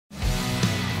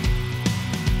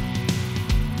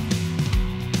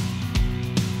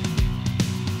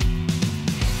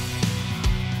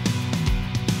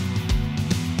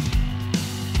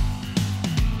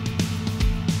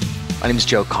My name is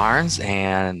Joe Karns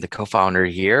and the co-founder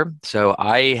here. So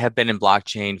I have been in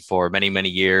blockchain for many, many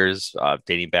years,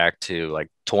 dating back to like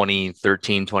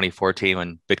 2013, 2014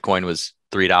 when Bitcoin was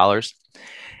 $3.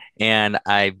 And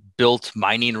I built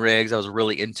mining rigs. I was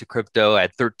really into crypto. I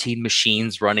had 13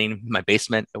 machines running in my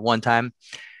basement at one time,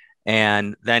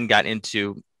 and then got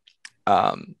into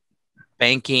um,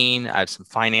 banking. I have some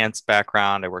finance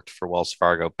background. I worked for Wells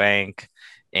Fargo Bank.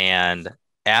 And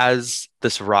as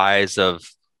this rise of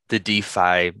the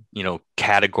DeFi,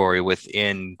 category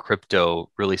within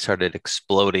crypto really started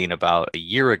exploding about a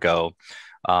year ago,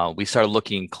 we started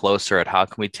looking closer at how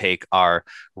can we take our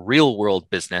real world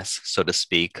business, so to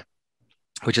speak,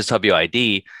 which is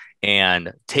WID,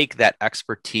 and take that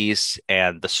expertise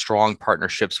and the strong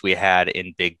partnerships we had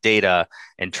in big data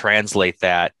and translate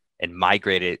that and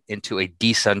migrate it into a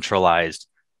decentralized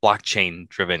blockchain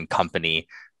driven company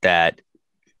that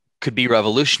could be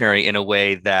revolutionary in a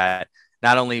way that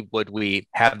not only would we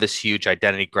have this huge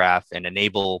identity graph and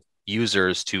enable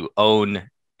users to own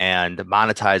and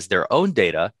monetize their own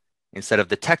data instead of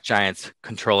the tech giants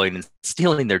controlling and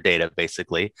stealing their data,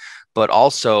 basically, but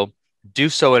also do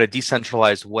so in a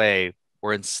decentralized way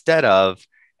where instead of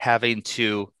having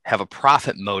to have a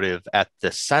profit motive at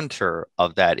the center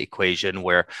of that equation,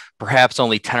 where perhaps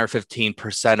only 10 or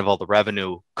 15% of all the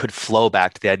revenue could flow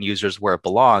back to the end users where it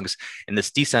belongs, in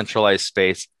this decentralized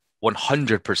space,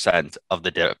 100% of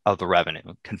the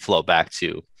revenue can flow back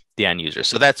to the end user.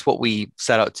 So that's what we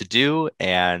set out to do.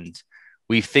 And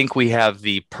we think we have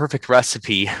the perfect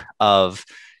recipe of,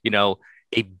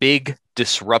 a big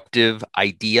disruptive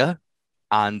idea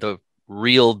on the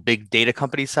real big data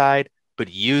company side,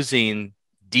 but using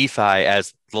DeFi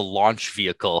as the launch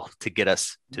vehicle to get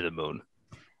us to the moon.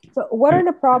 So, what are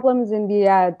the problems in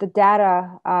the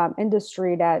data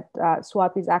industry that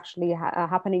Swapp is actually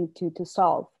happening to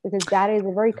solve? Because data is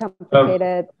a very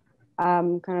complicated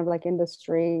kind of like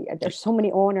industry. There's so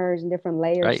many owners and different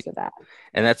layers to that.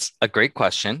 And that's a great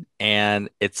question, and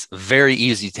it's very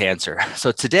easy to answer.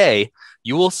 So today,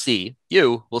 you will see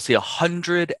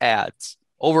 100 ads.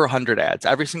 Over 100 ads.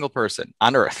 Every single person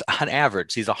on earth, on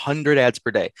average, sees 100 ads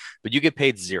per day, but you get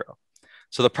paid zero.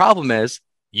 So the problem is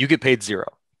you get paid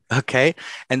zero. Okay.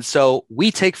 And so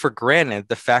we take for granted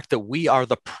the fact that we are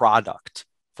the product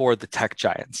for the tech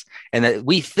giants and that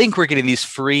we think we're getting these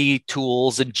free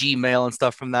tools and Gmail and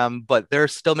stuff from them, but they're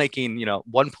still making,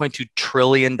 $1.2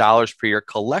 trillion per year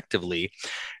collectively.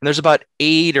 And there's about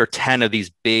 8 or 10 of these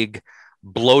big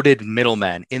bloated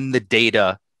middlemen in the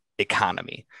data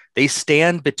economy. They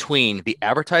stand between the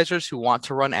advertisers who want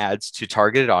to run ads to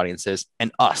targeted audiences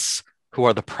and us who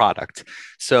are the product.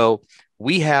 So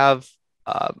we have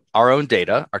our own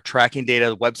data, our tracking data,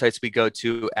 the websites we go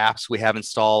to, apps we have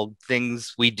installed,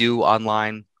 things we do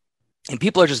online, and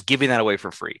people are just giving that away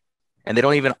for free. And they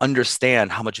don't even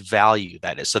understand how much value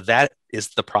that is. So that is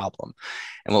the problem.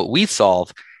 And what we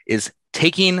solve is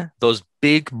taking those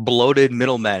big bloated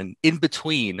middlemen in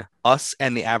between us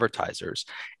and the advertisers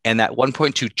and that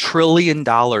 $1.2 trillion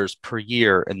per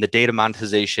year in the data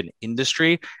monetization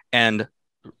industry and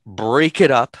break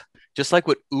it up, just like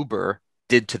what Uber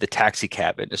did to the taxi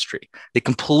cab industry. They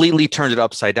completely turned it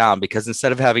upside down because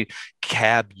instead of having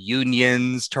cab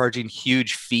unions charging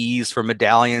huge fees for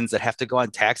medallions that have to go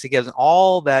on taxi cabs and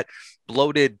all that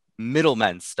bloated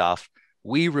middlemen stuff,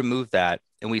 we remove that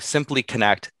and we simply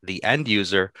connect the end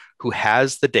user who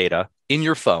has the data in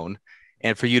your phone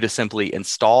and for you to simply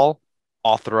install,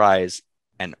 authorize,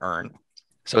 and earn.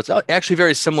 So it's actually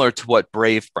very similar to what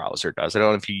Brave browser does. I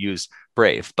don't know if you use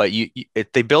Brave, but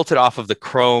they built it off of the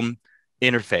Chrome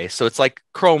interface. So it's like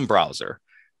Chrome browser,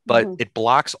 but it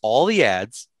blocks all the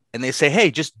ads and they say,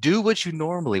 hey, just do what you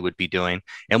normally would be doing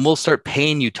and we'll start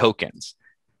paying you tokens.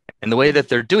 And the way that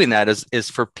they're doing that is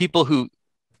for people who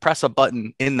press a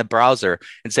button in the browser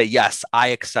and say, yes, I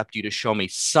accept you to show me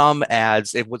some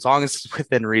ads, as long as it's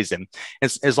within reason.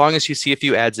 As long as you see a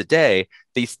few ads a day,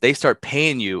 they start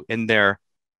paying you in their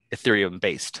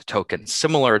Ethereum-based tokens,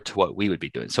 similar to what we would be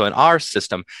doing. So in our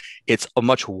system, it's a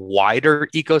much wider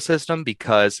ecosystem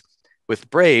because with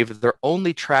Brave, they're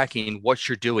only tracking what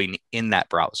you're doing in that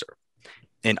browser.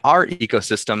 In our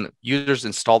ecosystem, users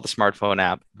install the smartphone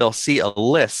app. They'll see a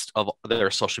list of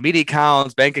their social media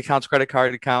accounts, bank accounts, credit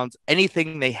card accounts,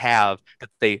 anything they have that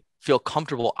they feel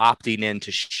comfortable opting in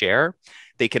to share.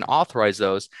 They can authorize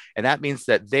those. And that means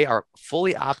that they are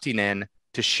fully opting in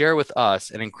to share with us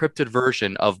an encrypted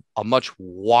version of a much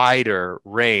wider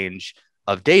range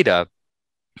of data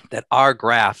that our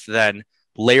graph then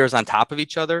layers on top of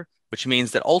each other, which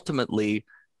means that ultimately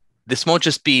this won't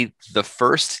just be the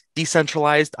first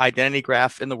decentralized identity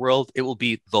graph in the world. It will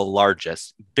be the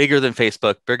largest, bigger than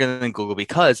Facebook, bigger than Google,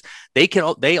 because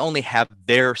they only have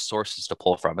their sources to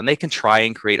pull from, and they can try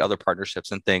and create other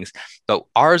partnerships and things. But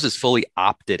ours is fully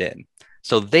opted in.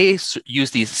 So they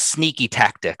use these sneaky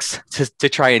tactics to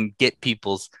try and get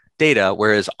people's data,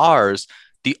 whereas ours,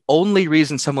 the only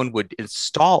reason someone would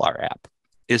install our app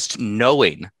is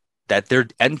knowing that they're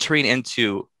entering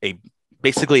into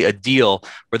basically a deal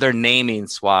where they're naming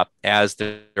Swapp as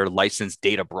their licensed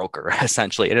data broker,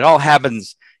 essentially. And it all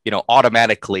happens,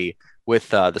 automatically with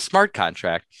the smart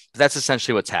contract. That's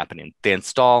essentially what's happening. They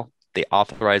install, they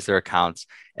authorize their accounts,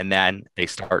 and then they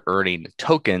start earning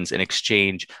tokens in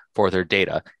exchange for their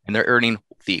data. And they're earning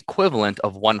the equivalent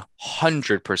of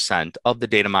 100% of the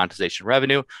data monetization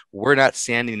revenue. We're not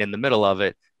standing in the middle of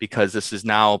it, because this is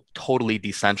now totally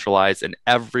decentralized, and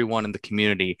everyone in the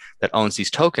community that owns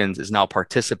these tokens is now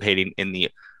participating in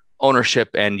the ownership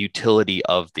and utility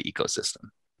of the ecosystem.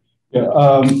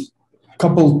 Yeah,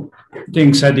 couple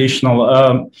things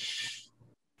additional.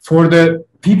 For the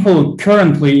people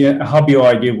currently at Hubio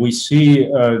ID, we see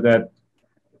that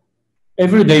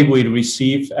every day we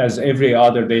receive, as every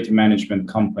other data management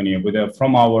company,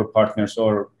 from our partners,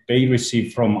 or they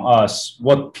receive from us,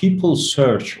 what people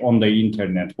search on the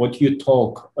internet, what you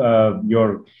talk,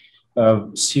 your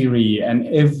Siri, and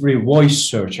every voice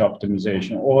search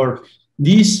optimization, or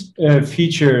these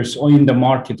features in the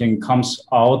marketing comes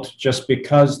out just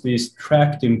because this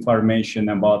tracked information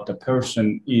about the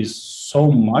person is so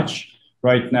much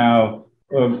right now.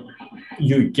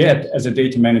 You get as a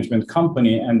data management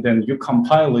company, and then you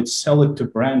compile it, sell it to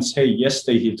brands. Hey,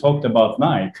 yesterday he talked about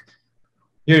Nike.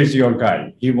 Here's your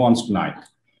guy. He wants Nike.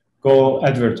 Go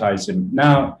advertise him.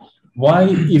 Now, why,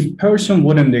 if person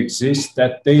wouldn't exist,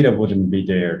 that data wouldn't be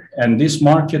there. And this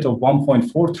market of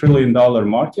 $1.4 trillion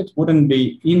market wouldn't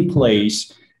be in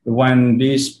place when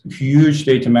these huge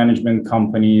data management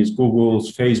companies,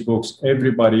 Google's, Facebook's,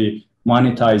 everybody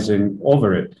monetizing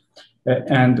over it.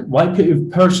 And why a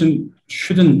person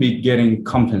shouldn't be getting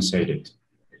compensated?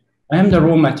 I am the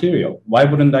raw material. Why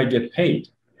wouldn't I get paid?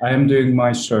 I am doing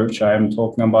my search. I am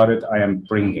talking about it. I am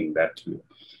bringing that to you.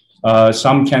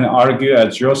 Some can argue,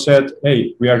 as Joe said,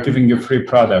 hey, we are giving you free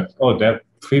product. Oh, that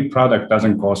free product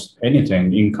doesn't cost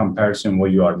anything in comparison what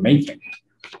you are making.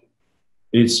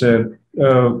 It's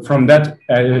from that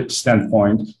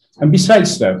standpoint. And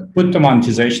besides that, put the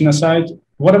monetization aside.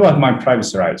 What about my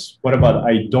privacy rights? What about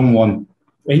I don't want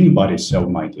anybody sell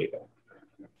my data?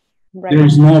 Right. There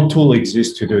is no tool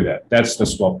exists to do that. That's the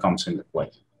Swapp comes into play.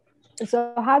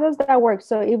 So how does that work?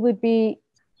 So it would be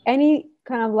any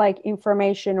kind of like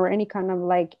information or any kind of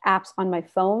like apps on my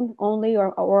phone only,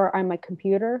 or on my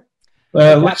computer?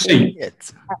 Let's say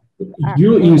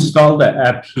you install the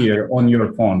app here on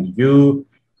your phone. You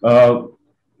get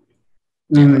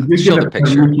a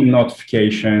permission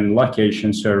notification,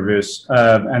 location service,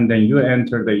 and then you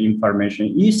enter the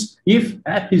information. If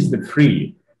app is the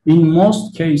free, in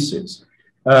most cases,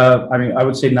 I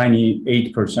would say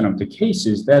 98% of the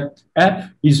cases, that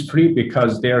app is free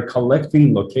because they are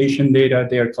collecting location data,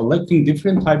 they are collecting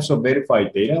different types of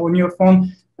verified data on your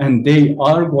phone, and they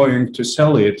are going to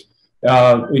sell it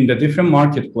in the different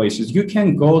marketplaces. You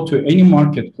can go to any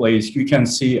marketplace, you can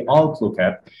see Outlook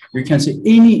app, you can see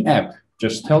any app.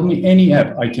 Just tell me any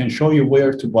app, I can show you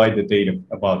where to buy the data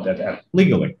about that app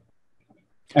legally.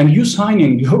 And you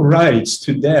signing your rights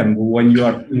to them when you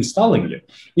are installing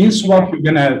it. In Swapp, you're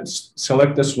gonna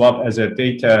select the Swapp as a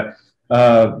data,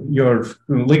 your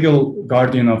legal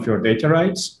guardian of your data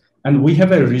rights. And we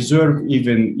have a reserve,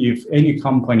 even if any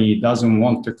company doesn't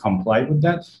want to comply with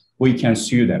that, we can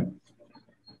sue them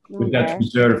with that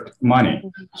reserved money.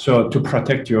 So to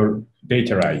protect your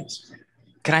data rights.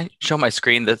 Can I show my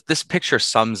screen? This picture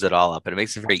sums it all up, and it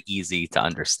makes it very easy to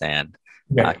understand.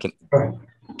 Yeah.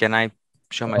 Can I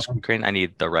show my screen? I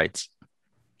need the rights.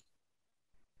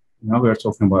 Now we're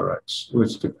talking about rights.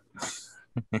 Let's do it.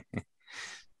 Okay,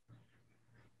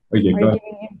 are you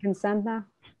giving him consent now?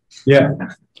 Yeah.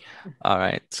 All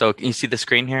right. So can you see the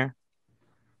screen here?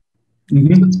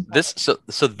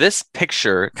 Mm-hmm. This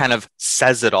picture kind of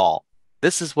says it all.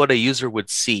 This is what a user would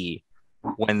see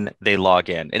when they log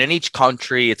in. And in each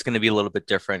country, it's going to be a little bit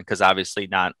different, because obviously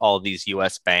not all of these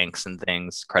US banks and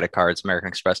things, credit cards, American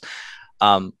Express,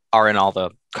 are in all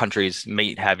the countries,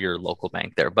 may have your local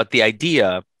bank there. But the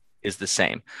idea is the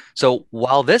same. So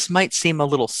while this might seem a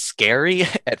little scary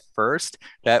at first,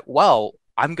 that, well,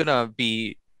 I'm going to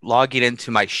be logging into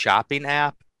my shopping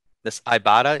app, this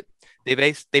Ibotta, they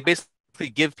basically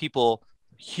give people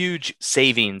huge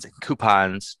savings and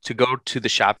coupons to go to the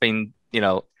shopping,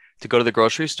 to go to the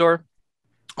grocery store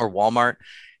or Walmart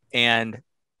And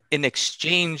in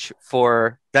exchange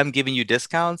for them giving you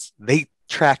discounts, they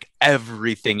track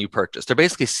everything you purchase. They're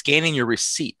basically scanning your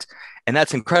receipt. And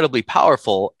that's incredibly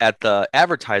powerful at the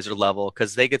advertiser level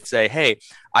because they could say, hey,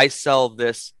 I sell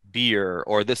this beer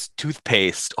or this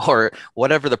toothpaste or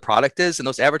whatever the product is. And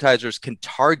those advertisers can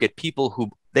target people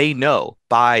who they know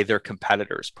buy their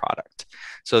competitor's product.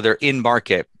 So they're in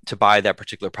market to buy that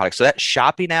particular product. So that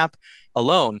shopping app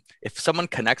alone, if someone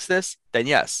connects this, then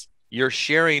yes, you're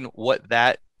sharing what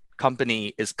that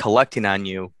company is collecting on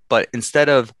you. But instead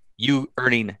of you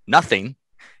earning nothing,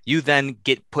 you then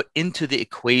get put into the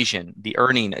equation, the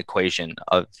earning equation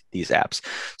of these apps.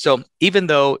 So even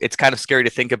though it's kind of scary to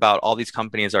think about all these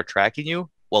companies are tracking you,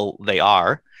 well, they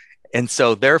are. And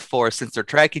so therefore, since they're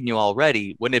tracking you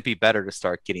already, wouldn't it be better to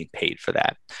start getting paid for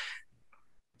that?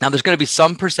 Now, there's going to be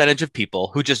some percentage of people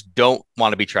who just don't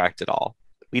want to be tracked at all.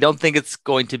 We don't think it's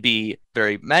going to be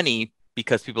very many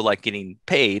because people like getting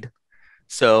paid.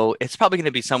 So it's probably going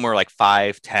to be somewhere like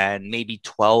 5, 10, maybe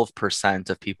 12%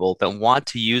 of people that want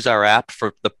to use our app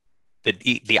for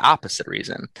the opposite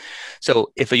reason.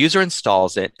 So if a user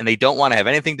installs it and they don't want to have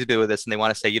anything to do with this and they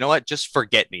want to say, you know what, just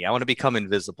forget me, I want to become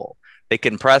invisible, they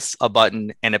can press a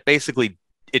button and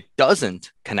it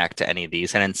doesn't connect to any of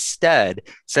these and instead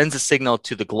sends a signal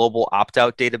to the global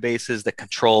opt-out databases that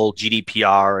control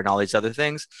GDPR and all these other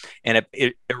things. And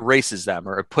it erases them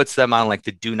or it puts them on like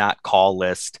the do not call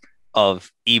list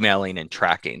of emailing and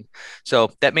tracking.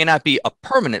 So that may not be a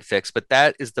permanent fix, but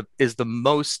that is the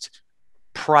most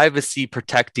privacy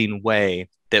protecting way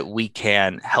that we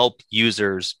can help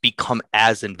users become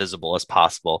as invisible as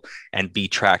possible and be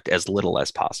tracked as little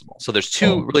as possible. So there's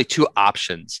really two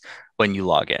options when you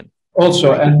log in.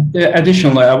 Also, and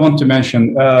additionally, I want to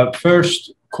mention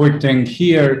first quick thing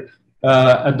here.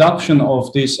 Adoption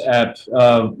of this app,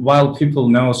 while people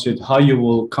knows it, how you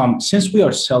will come, since we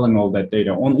are selling all that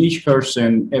data on each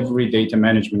person, every data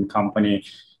management company,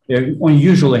 we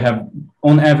usually have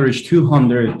on average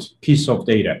 200 pieces of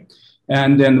data.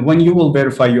 And then when you will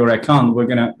verify your account, we're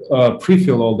going to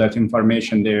pre-fill all that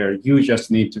information there. You just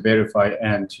need to verify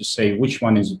and to say which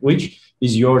one is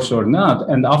is yours or not.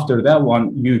 And after that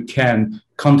one, you can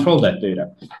control that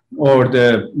data or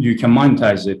you can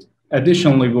monetize it.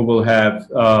 Additionally, we will have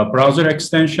browser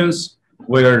extensions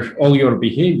where all your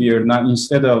behavior, now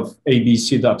instead of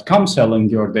abc.com selling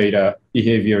your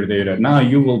behavior data, now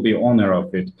you will be owner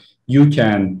of it. You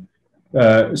can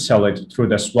sell it through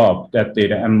the Swapp, that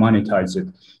data, and monetize it.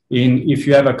 If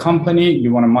you have a company,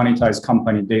 you want to monetize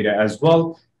company data as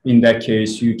well. In that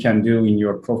case, you can do in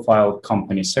your profile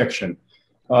company section.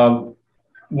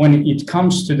 When it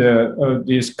comes to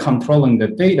this controlling the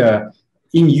data,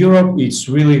 in Europe, it's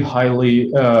really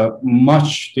highly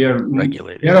much. They're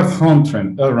regulated. They're a front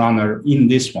runner in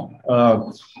this one.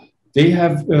 They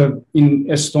have in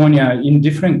Estonia, in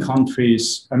different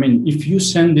countries. I mean, if you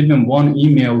send even one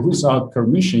email without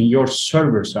permission, your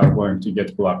servers are going to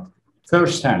get blocked.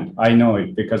 Firsthand, I know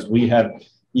it because we have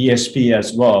ESP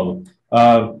as well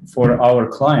for our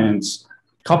clients.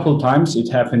 Couple times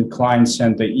it happened. Clients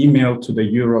sent the email to the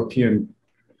European,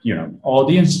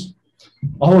 audience.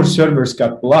 Our servers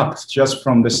got blocked just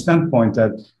from the standpoint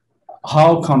that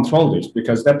how control this,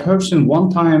 because that person one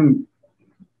time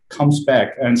comes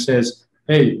back and says,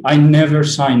 hey, I never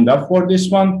signed up for this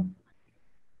one.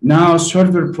 Now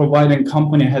server providing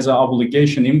company has an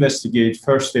obligation to investigate.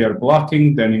 First they are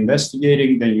blocking, then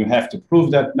investigating, then you have to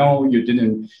prove that no, you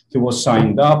didn't, he was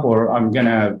signed up, or I'm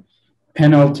gonna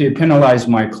penalize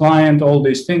my client, all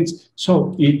these things.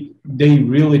 So they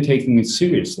really taking it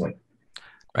seriously.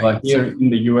 Right. But here in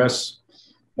the US,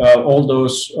 all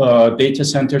those data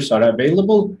centers are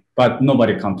available, but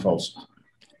nobody controls it.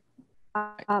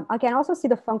 I can also see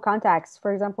the phone contacts.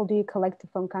 For example, do you collect the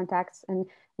phone contacts? And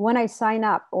when I sign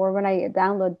up or when I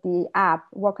download the app,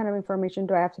 what kind of information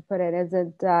do I have to put in? Is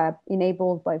it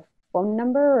enabled by phone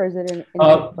number or is it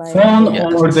enabled by phone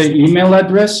or the email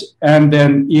address? And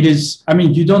then it is,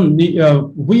 you don't need,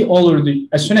 we already,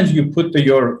 as soon as you put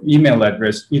your email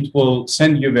address, it will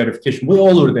send you verification. We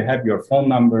already have your phone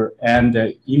number and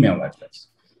the email address.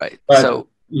 Right. But so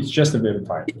it's just a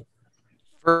verifier.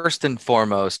 First and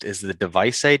foremost is the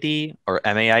device ID or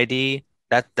MAID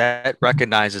that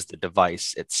recognizes the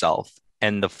device itself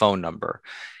and the phone number.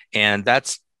 And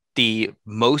that's the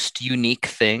most unique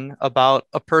thing about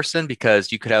a person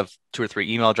because you could have 2 or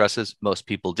 3 email addresses. Most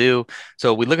people do.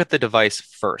 So we look at the device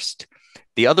first.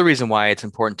 The other reason why it's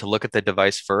important to look at the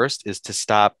device first is to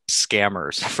stop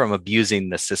scammers from abusing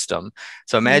the system.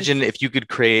 So imagine if you could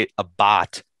create a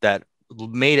bot that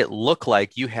made it look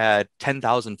like you had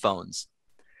 10,000 phones.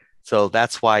 So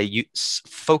that's why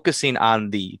focusing on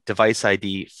the device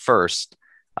ID first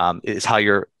is how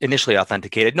you're initially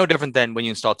authenticated. No different than when you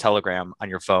install Telegram on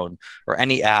your phone or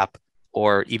any app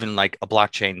or even like a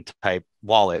blockchain type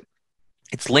wallet.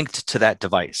 It's linked to that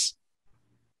device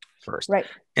first. Right.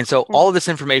 And so all of this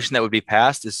information that would be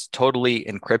passed is totally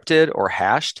encrypted or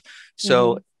hashed.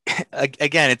 So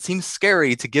again, it seems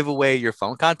scary to give away your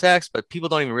phone contacts, but people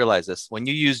don't even realize this. When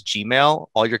you use Gmail,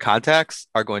 all your contacts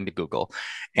are going to Google.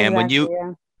 And when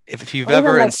you, if you've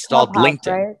ever like installed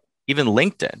LinkedIn, right? Even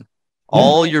LinkedIn,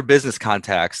 all your business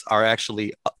contacts are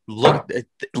actually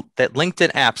that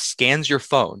LinkedIn app scans your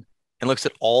phone and looks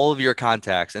at all of your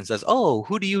contacts and says, oh,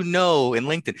 who do you know in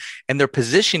LinkedIn? And they're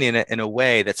positioning it in a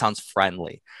way that sounds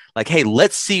friendly. Like, hey,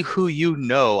 let's see who you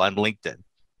know on LinkedIn.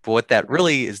 But what that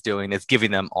really is doing is giving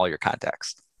them all your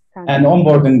contacts. And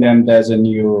onboarding them as a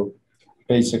new,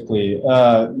 basically,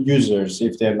 users.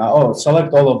 If they're not,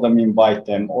 select all of them, invite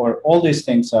them, or all these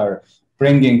things are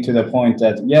bringing to the point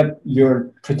that, yep,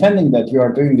 you're pretending that you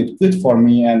are doing it good for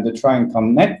me and to try and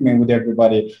connect me with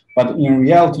everybody. But in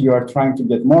reality, you are trying to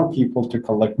get more people to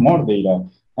collect more data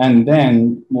and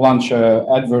then launch a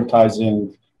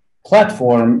advertising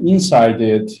platform inside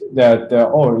it that,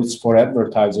 it's for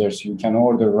advertisers. You can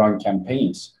order, run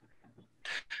campaigns.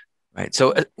 Right.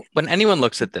 So when anyone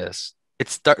looks at this,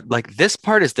 like this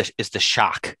part is the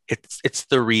shock. It's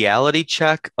the reality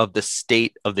check of the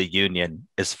state of the union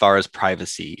as far as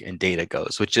privacy and data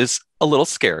goes, which is a little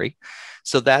scary.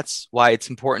 So that's why it's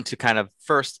important to kind of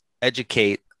first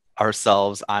educate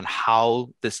ourselves on how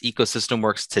this ecosystem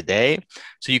works today,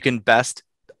 so you can best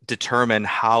determine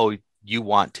how you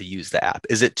want to use the app.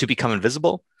 Is it to become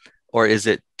invisible, or is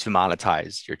it to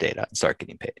monetize your data and start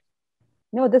getting paid?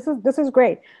 No, this is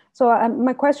great. So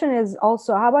my question is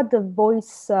also, how about the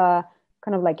voice kind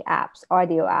of like apps,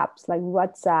 audio apps like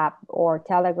WhatsApp or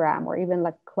Telegram or even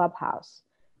like Clubhouse?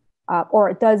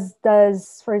 Or does,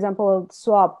 for example,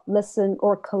 Swapp listen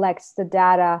or collects the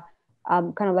data,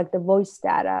 kind of like the voice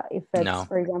data, if it's,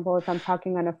 for example, if I'm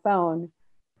talking on a phone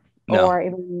or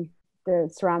even the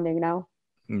surrounding, No.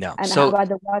 And how about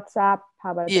the WhatsApp?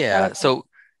 How about the Telegram? So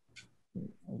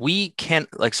we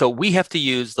have to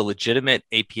use the legitimate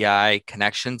API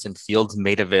connections and fields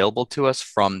made available to us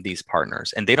from these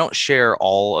partners. And they don't share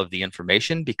all of the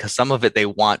information because some of it they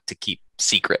want to keep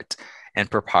secret and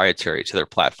proprietary to their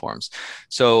platforms.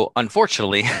 So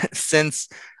unfortunately, since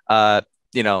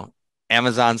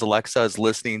Amazon's Alexa is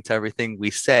listening to everything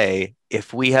we say,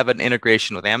 if we have an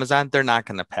integration with Amazon, they're not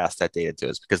going to pass that data to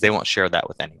us because they won't share that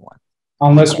with anyone.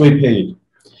 Unless we pay.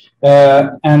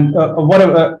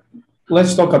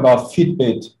 Let's talk about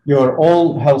Fitbit, your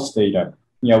all health data.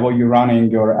 What you're running,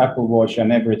 your Apple Watch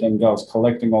and everything else,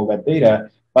 collecting all that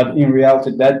data. But in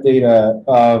reality, that data,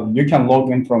 you can log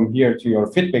in from here to your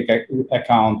Fitbit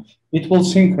account. It will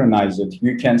synchronize it.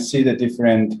 You can see the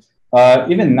different,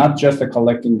 even not just the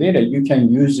collecting data, you can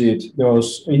use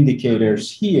those indicators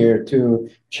here to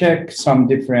check some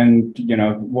different,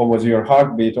 what was your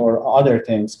heartbeat or other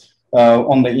things.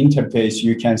 On the interface,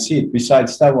 you can see it.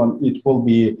 Besides that one, it will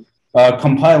be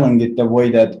compiling it the way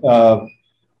that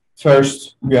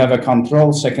first you have a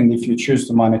control. Second, if you choose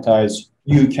to monetize,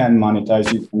 you can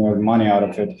earn money out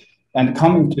of it. And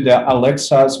coming to the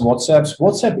Alexa's,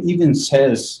 WhatsApp even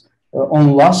says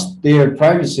on their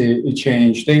privacy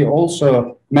change, they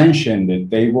also mentioned it.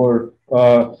 They were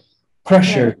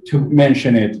pressured to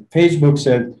mention it. Facebook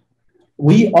said,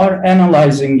 we are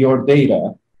analyzing your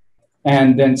data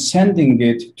and then sending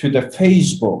it to the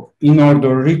Facebook in order to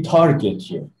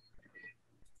retarget you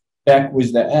back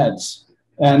with the ads.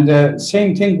 And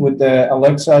same thing with the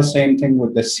Alexa, same thing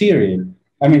with the Siri.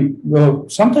 I mean,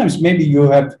 sometimes maybe you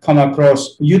have come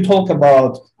across, you talk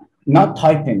about not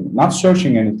typing, not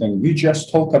searching anything. You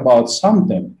just talk about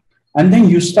something, and then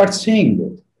you start seeing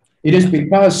it. It is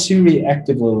because Siri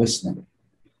actively listening.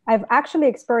 I've actually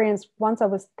experienced once I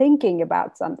was thinking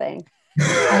about something.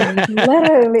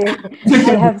 Literally,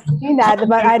 I have seen that,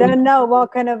 but I don't know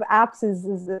what kind of apps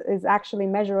is actually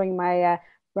measuring my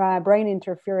brain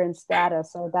interference data.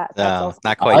 So that's also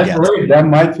not quite yet. That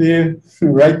might be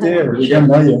right there. We don't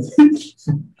know yet.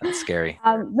 That's scary.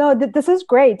 No, this is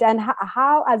great. And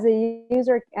how, as a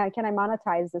user, can I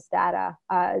monetize this data?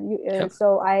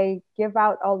 So I give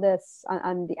out all this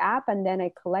on the app, and then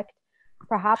I collect,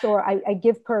 perhaps, or I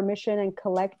give permission and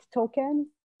collect token.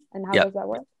 And how does that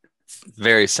work?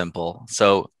 Very simple.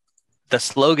 So the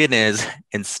slogan is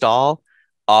install,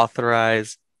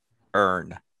 authorize,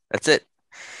 earn. That's it.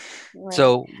 Right.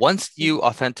 So once you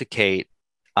authenticate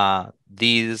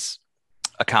these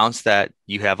accounts that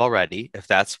you have already, if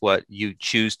that's what you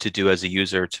choose to do as a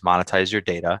user to monetize your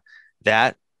data,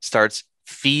 that starts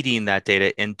feeding that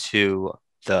data into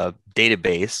the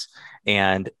database.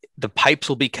 And the pipes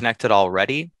will be connected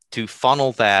already to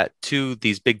funnel that to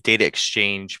these big data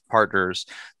exchange partners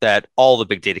that all the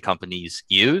big data companies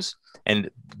use.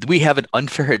 And we have an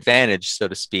unfair advantage, so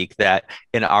to speak, that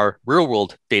in our real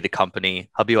world data company,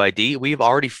 HubUID, we've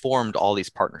already formed all these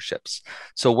partnerships.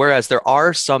 So whereas there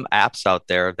are some apps out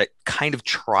there that kind of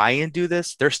try and do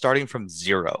this, they're starting from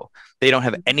zero. They don't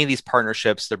have any of these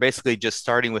partnerships. They're basically just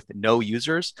starting with no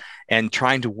users and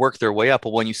trying to work their way up.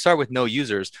 But when you start with no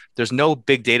users, there's no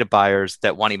big data buyers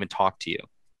that want to even talk to you.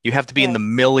 You have to be in the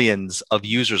millions of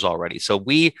users already. So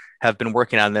we have been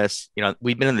working on this.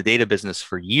 We've been in the data business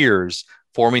for years,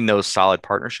 forming those solid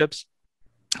partnerships.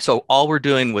 So all we're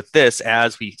doing with this,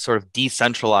 as we sort of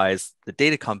decentralize the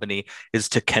data company, is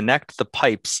to connect the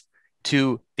pipes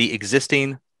to the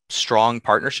existing strong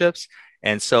partnerships.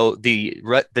 And so the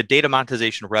data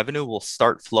monetization revenue will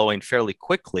start flowing fairly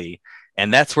quickly.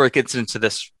 And that's where it gets into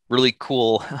this really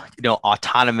cool,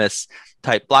 autonomous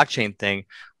type blockchain thing,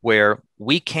 where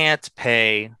we can't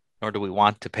pay, nor do we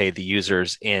want to pay the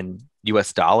users in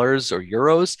US dollars or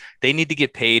euros. They need to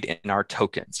get paid in our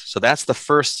tokens. So that's the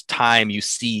first time you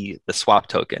see the swap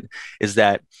token, is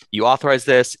that you authorize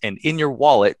this, and in your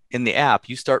wallet, in the app,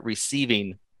 you start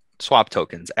receiving swap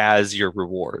tokens as your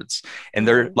rewards. And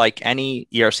they're like any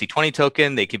ERC20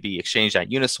 token. They could be exchanged on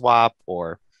Uniswap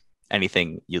or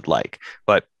anything you'd like.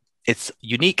 But it's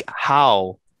unique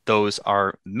how those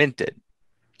are minted.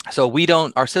 So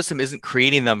our system isn't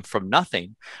creating them from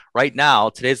nothing. Right now,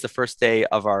 today's the first day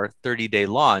of our 30-day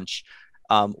launch.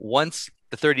 Once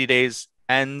the 30 days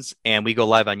ends and we go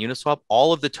live on Uniswap,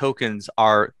 all of the tokens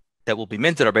that will be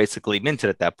minted are basically minted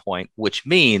at that point, which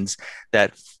means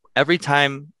that every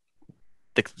time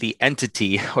the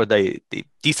entity or the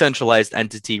decentralized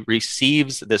entity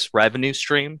receives this revenue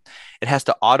stream, it has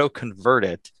to auto convert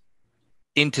it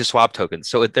into swap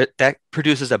tokens. So that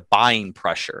produces a buying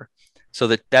pressure.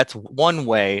 So that's one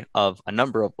way of a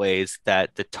number of ways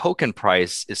that the token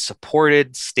price is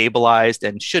supported, stabilized,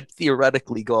 and should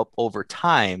theoretically go up over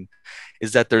time,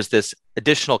 is that there's this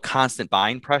additional constant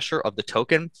buying pressure of the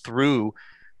token through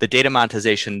the data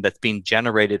monetization that's being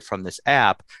generated from this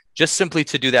app, just simply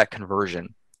to do that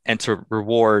conversion and to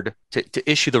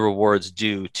issue the rewards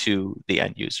due to the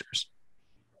end users.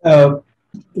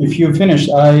 If you finished,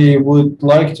 I would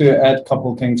like to add a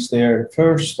couple things there.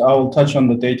 First, I will touch on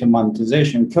the data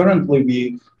monetization.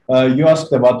 Currently, you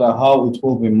asked about how it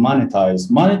will be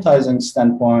monetized. Monetizing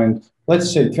standpoint,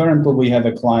 let's say currently we have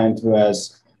a client who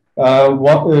has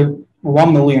 1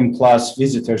 million plus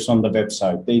visitors on the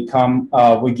website. They come,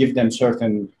 we give them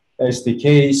certain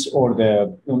SDKs or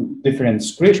the different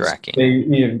scripts.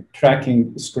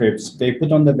 Tracking scripts they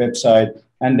put on the website,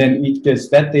 and then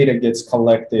that data gets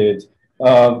collected.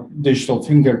 Digital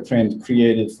fingerprint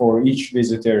created for each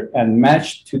visitor and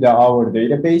matched to our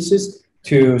databases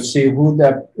to see who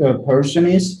that person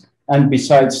is. And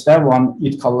besides that one,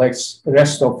 it collects the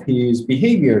rest of his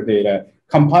behavior data,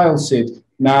 compiles it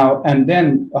now, and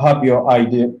then have your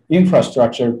ID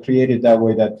infrastructure created that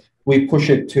way that we push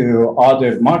it to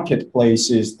other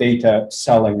marketplaces, data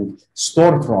selling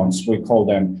storefronts, we call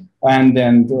them. And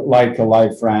then like a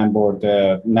LiveRamp or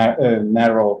the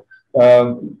Narrow,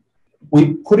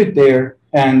 we put it there,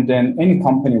 and then any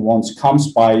company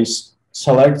comes by,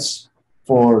 selects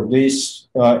for this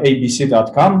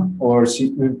abc.com or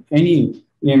any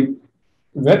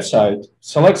website,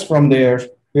 selects from there,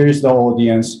 here is the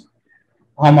audience.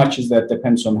 How much is that?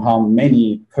 Depends on how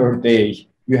many per day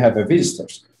you have a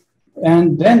visitors.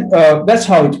 And then that's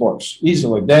how it works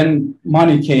easily. Then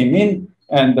money came in,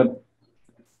 and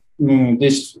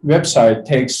this website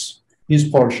takes his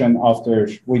portion after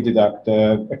we deduct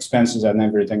the expenses and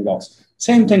everything else.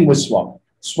 Same thing with Swap.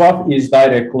 Swap is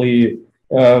directly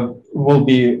will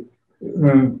be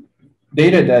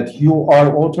data that you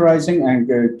are authorizing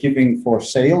and giving for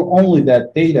sale. Only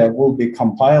that data will be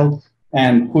compiled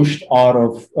and pushed out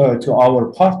of to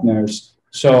our partners.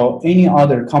 So any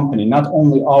other company, not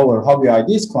only our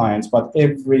HubUID's clients, but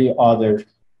every other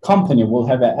company will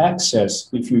have access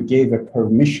if you gave a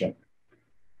permission.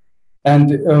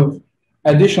 And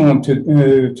additional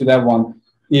to that one,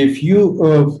 if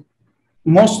you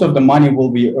most of the money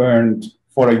will be earned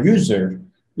for a user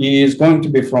is going to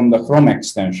be from the Chrome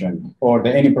extension or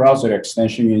any browser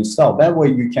extension you install. That way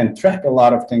you can track a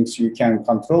lot of things, you can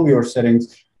control your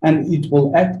settings, and it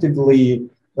will actively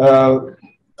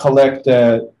collect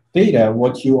the data,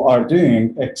 what you are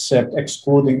doing, except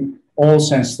excluding all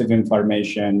sensitive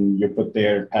information you put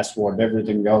there, password,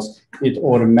 everything else. It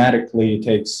automatically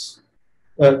takes,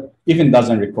 even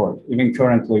doesn't record. Even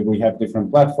currently, we have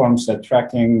different platforms that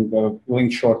tracking the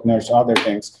link shorteners, other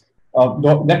things.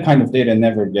 That kind of data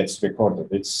never gets recorded.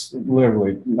 It's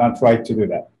literally not right to do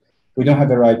that. We don't have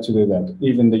the right to do that.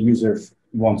 Even the user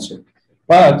wants it.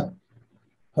 But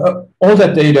all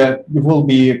that data will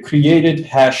be created,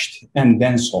 hashed, and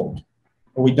then sold.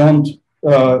 We don't,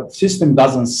 system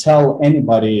doesn't sell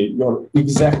anybody your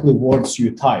exactly words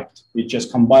you typed. It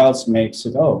just compiles, makes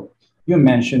it, oh, you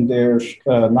mentioned there's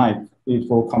knife. It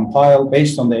will compile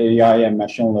based on the AI and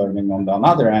machine learning on the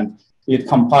other end. It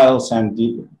compiles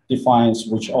and defines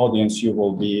which audience you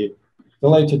will be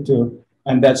related to,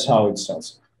 and that's how it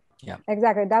sells. Yeah,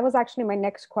 exactly. That was actually my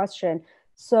next question.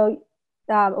 So,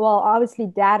 well, obviously,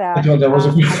 data. I thought that was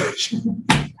a question.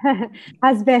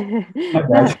 has been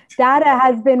data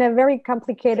has been a very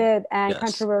complicated and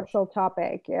controversial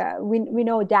topic. We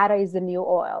know data is the new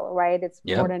oil, right? It's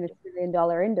more than $1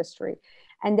 trillion industry.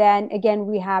 And then again,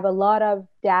 we have a lot of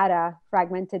data,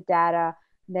 fragmented data,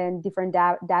 then different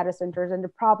data centers. And the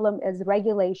problem is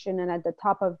regulation. And at the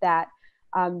top of that,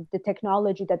 the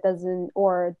technology that doesn't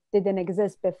or didn't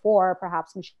exist before,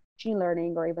 perhaps machine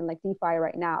learning or even like DeFi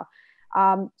right now.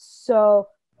 So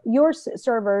your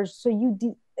servers, so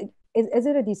is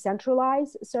it a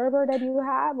decentralized server that you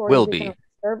have? Or will be.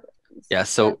 Yeah.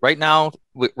 So right now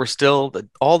we're still,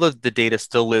 all the data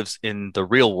still lives in the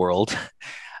real world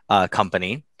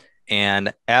company.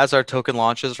 And as our token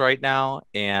launches right now,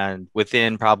 and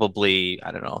within probably,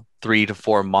 I don't know, 3 to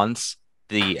 4 months,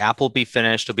 the app will be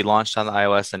finished. It'll be launched on the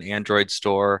iOS and Android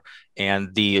store.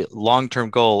 And the long-term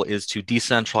goal is to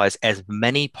decentralize as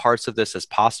many parts of this as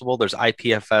possible. There's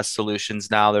IPFS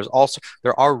solutions now.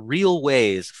 There are real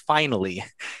ways, finally,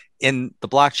 in the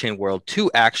blockchain world to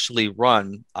actually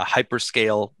run a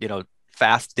hyperscale,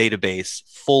 fast database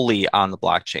fully on the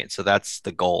blockchain. So that's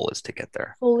the goal, is to get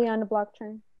there. Fully on the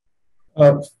blockchain.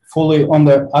 Fully on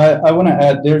the, I want to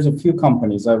add, there's a few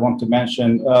companies I want to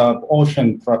mention.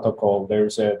 Ocean Protocol,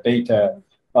 there's a data.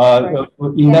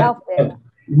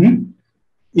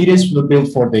 It is built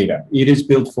for data. It is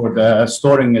built for the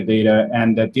storing the data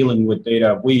and dealing with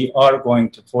data. We are going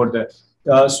to, for the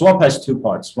Swap has two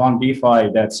parts. One, DeFi,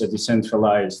 that's a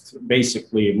decentralized,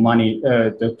 basically money,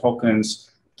 the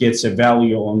tokens gets a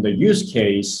value on the use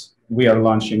case we are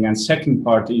launching. And second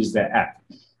part is the app.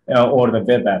 Or the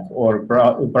web app or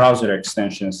browser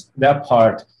extensions. That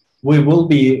part, we will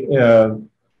be,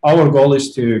 our goal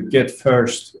is to get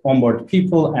first onboard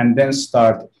people and then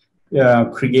start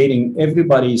creating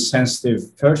everybody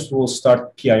sensitive. First, we'll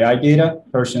start PII data,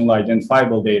 personal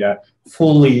identifiable data,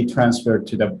 fully transferred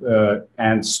to the,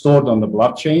 and stored on the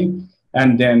blockchain.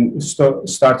 And then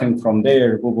starting from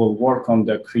there, we will work on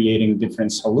the creating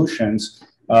different solutions,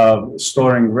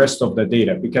 storing rest of the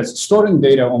data, because storing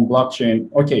data on blockchain,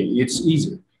 okay, it's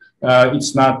easy.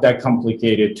 It's not that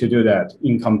complicated to do that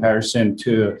in comparison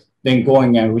to then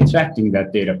going and retracting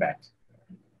that data back.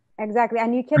 Exactly,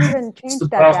 and you can even change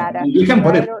that data. You can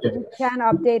put it. You can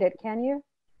update it, can you?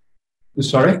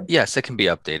 Sorry? Yes, it can be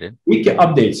updated. It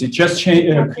updates. It just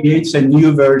creates a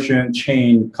new version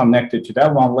chain connected to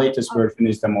that one. Latest version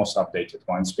is the most updated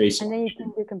one. It's basically, and then you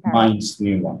can do comparison. Mine's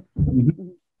new one. Mm-hmm.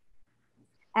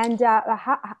 And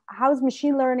how's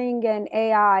machine learning and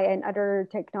AI and other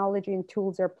technology and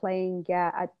tools are playing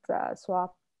at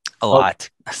Swapp? A lot.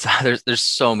 So there's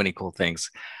so many cool things.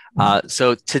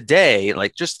 So today,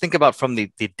 like, just think about from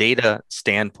the data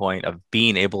standpoint of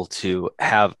being able to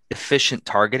have efficient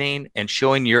targeting and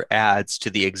showing your ads to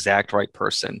the exact right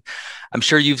person. I'm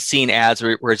sure you've seen ads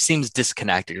where it seems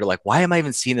disconnected. You're like, why am I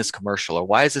even seeing this commercial? Or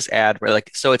why is this ad?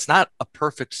 So it's not a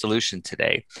perfect solution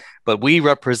today, but we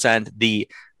represent the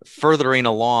furthering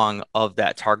along of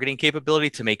that targeting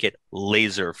capability to make it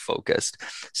laser focused.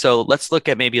 So let's look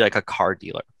at maybe like a car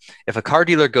dealer. If a car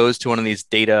dealer goes to one of these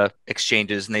data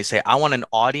exchanges and they say, I want an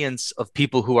audience of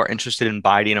people who are interested in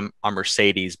buying a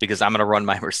Mercedes because I'm going to run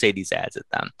my Mercedes ads at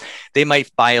them. They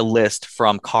might buy a list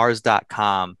from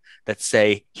cars.com that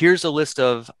say, here's a list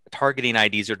of targeting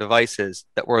IDs or devices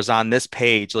that was on this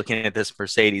page looking at this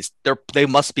Mercedes. They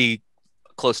must be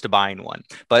close to buying one,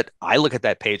 but I look at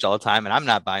that page all the time and I'm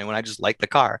not buying one. I just like the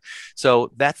car.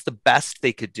 So that's the best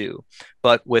they could do.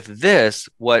 But with this,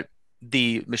 what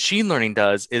the machine learning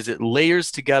does is it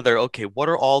layers together, okay, what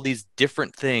are all these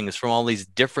different things from all these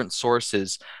different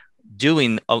sources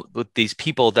doing with these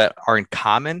people that are in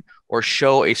common or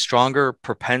show a stronger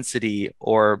propensity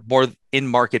or more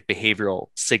in-market behavioral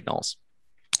signals.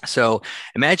 So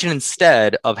imagine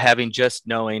instead of having just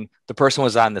knowing the person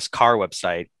was on this car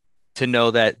website, to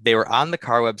know that they were on the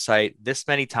car website this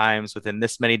many times within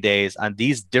this many days on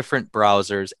these different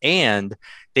browsers, and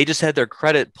they just had their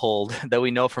credit pulled that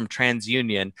we know from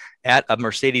TransUnion at a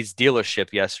Mercedes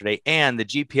dealership yesterday, and the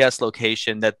GPS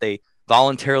location that they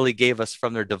voluntarily gave us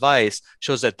from their device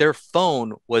shows that their phone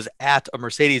was at a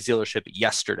Mercedes dealership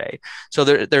yesterday. So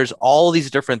there's all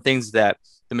these different things that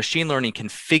the machine learning can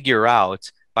figure out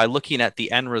by looking at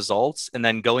the end results and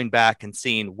then going back and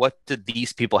seeing what did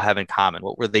these people have in common?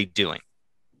 What were they doing?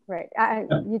 Right.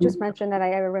 You just mentioned that I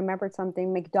remembered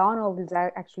something. McDonald's is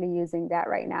actually using that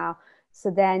right now. So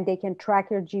then they can track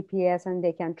your GPS and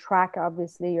they can track,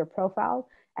 obviously, your profile.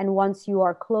 And once you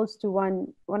are close to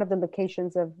one of the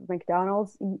locations of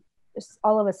McDonald's, just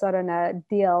all of a sudden a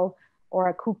deal or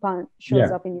a coupon shows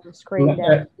up in your screen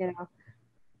that,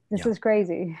 this is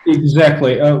crazy.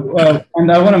 Exactly. And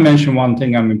I want to mention one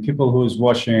thing. I mean, people who's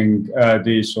watching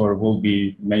this or will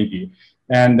be maybe,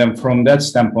 and from that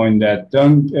standpoint, that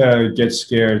don't get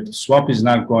scared. Swapp is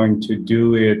not going to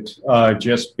do it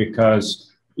just because,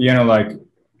 like,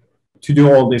 to do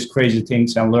all these crazy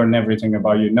things and learn everything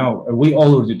about you. No, we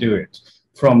already do it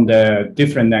from the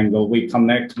different angle. We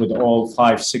connect with all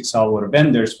 5-6 our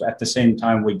vendors. At the same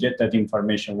time, we get that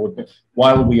information.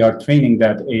 While we are training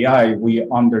that AI, we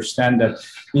understand that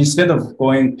instead of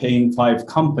paying 5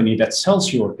 company that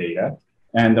sells your data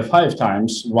and the 5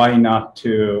 times, why not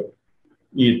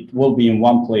it will be in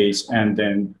one place. And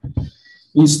then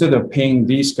instead of paying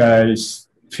these guys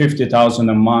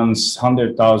 $50,000 a month,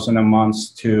 $100,000 a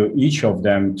month to each of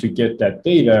them to get that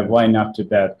data, why not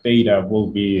that data will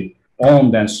be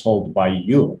owned and sold by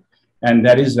you? And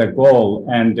that is the goal.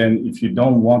 And then if you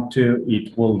don't want to,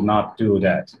 it will not do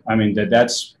that. I mean,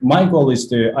 that's my goal is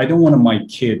I don't want my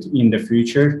kid in the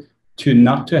future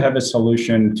not to have a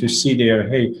solution to see there,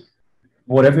 hey,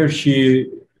 whatever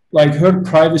like her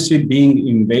privacy being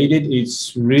invaded,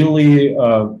 it's really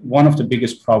one of the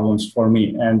biggest problems for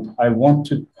me. And I want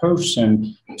the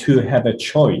person to have a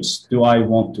choice. Do I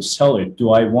want to sell it?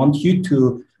 Do I want you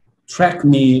to track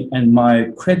me and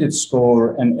my credit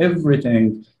score and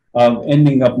everything,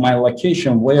 ending up my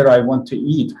location, where I want to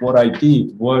eat, what I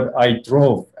did, what I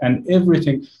drove, and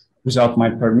everything without my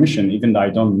permission, even though I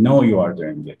don't know you are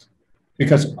doing it?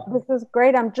 Because this is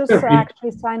great. I'm just actually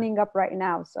signing up right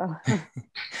now. So,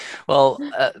 well,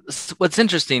 what's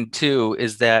interesting too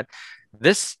is that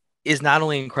this is not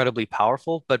only incredibly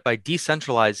powerful, but by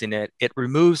decentralizing it, it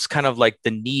removes kind of like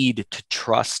the need to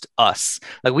trust us.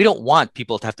 Like, we don't want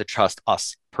people to have to trust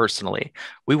us personally.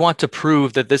 We want to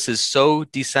prove that this is so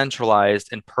decentralized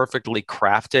and perfectly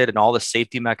crafted and all the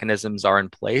safety mechanisms are in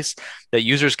place that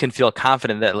users can feel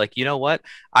confident that, like, you know what,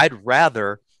 I'd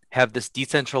rather have this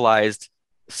decentralized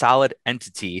solid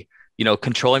entity,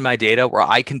 controlling my data where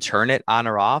I can turn it on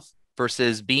or off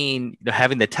versus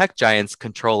having the tech giants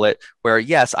control it where,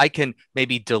 yes, I can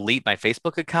maybe delete my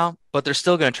Facebook account, but they're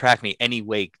still going to track me any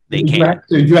way they can.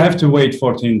 You have to wait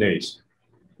 14 days.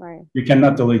 Right. You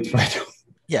cannot delete right away.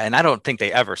 Yeah, and I don't think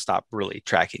they ever stop really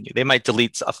tracking you. They might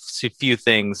delete a few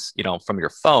things, from your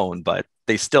phone, but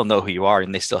they still know who you are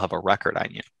and they still have a record on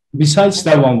you. Besides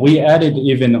that one, we added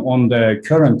even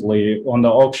currently on the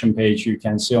auction page, you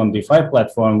can see on DeFi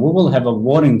platform, we will have a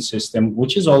voting system,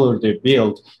 which is already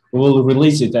built. We will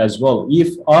release it as well.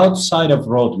 If outside of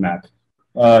roadmap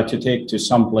to take to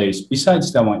some place,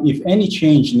 besides that one, if any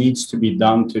change needs to be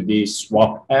done to the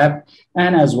Swapp app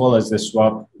and as well as the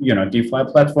Swapp, DeFi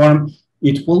platform,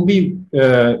 it will be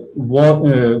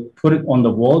put it on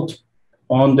the vote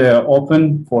on the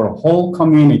open for a whole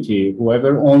community.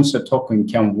 Whoever owns a token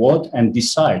can vote and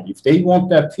decide if they want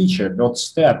that feature, that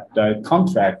step, that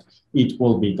contract, it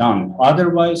will be done.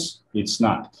 Otherwise, it's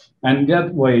not. And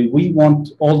that way, we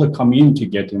want all the community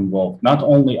to get involved, not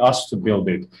only us to build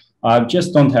it. I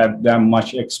just don't have that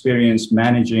much experience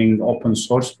managing open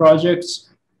source projects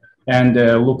and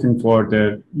looking for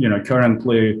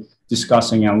currently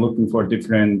discussing and looking for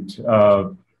different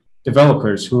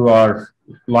developers who are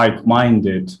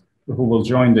like-minded, who will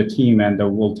join the team and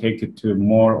will take it to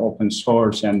more open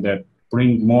source and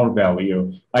bring more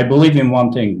value. I believe in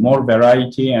one thing: more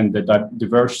variety and the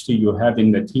diversity you have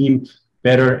in the team,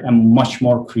 better and much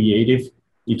more creative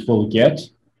it will get,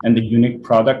 and the unique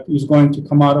product is going to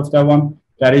come out of that one.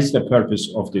 That is the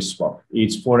purpose of this swap.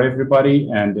 It's for everybody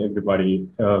and everybody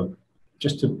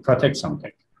just to protect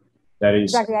something. That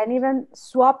is exactly, and even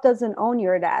Swapp doesn't own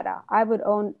your data. I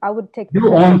would take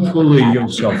you own fully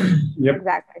yourself. Yep.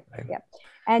 Exactly. Yep.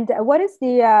 And what is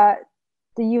the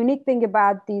unique thing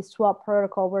about the Swapp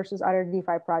protocol versus other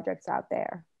DeFi projects out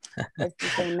there?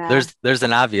 There's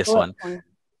an obvious one.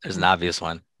 There's an obvious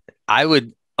one.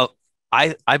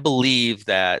 I believe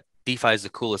that DeFi is the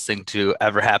coolest thing to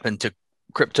ever happen to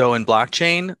crypto and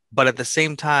blockchain, but at the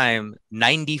same time,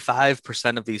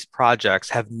 95% of these projects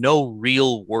have no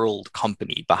real world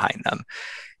company behind them.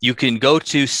 You can go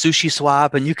to Sushi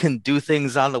Swap and you can do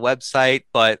things on the website,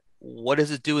 but what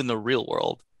does it do in the real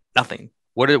world? Nothing.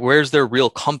 Where's their real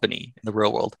company in the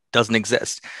real world? Doesn't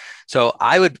exist. So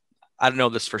I don't know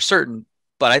this for certain,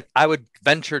 but I would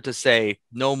venture to say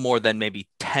no more than maybe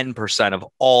 10% of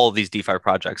all of these DeFi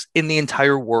projects in the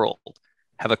entire world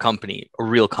have a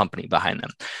real company behind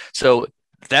them. So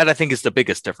that, I think, is the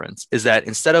biggest difference, is that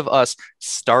instead of us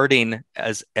starting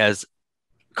as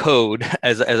code,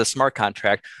 as a smart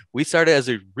contract, we started as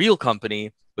a real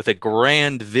company with a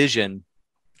grand vision,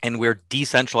 and we're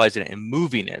decentralizing it and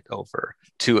moving it over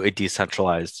to a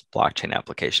decentralized blockchain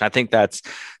application. I think that's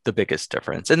the biggest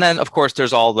difference. And then, of course,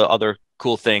 there's all the other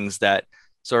cool things that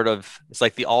sort of, it's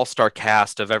like the all-star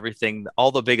cast of everything,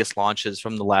 all the biggest launches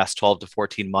from the last 12 to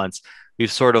 14 months.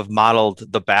 We've sort of modeled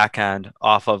the back end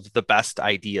off of the best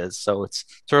ideas. So it's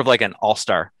sort of like an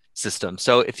all-star system.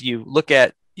 So if you look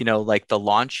at, like the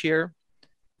launch here,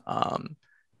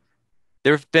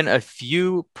 there have been a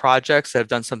few projects that have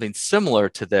done something similar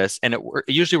to this, and it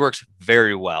usually works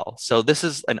very well. So this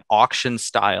is an auction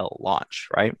style launch,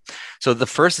 right? So the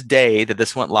first day that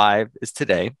this went live is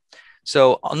today.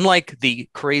 So unlike the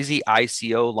crazy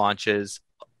ICO launches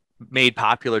made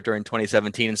popular during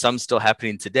 2017, and some still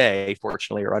happening today,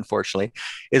 fortunately or unfortunately,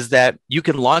 is that you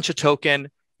can launch a token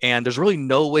and there's really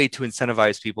no way to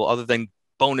incentivize people other than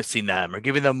bonusing them or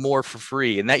giving them more for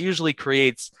free. And that usually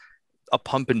creates a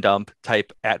pump and dump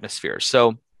type atmosphere.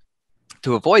 So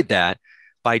to avoid that,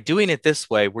 by doing it this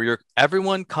way, where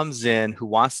everyone comes in who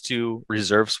wants to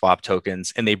reserve swap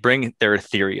tokens and they bring their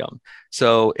Ethereum.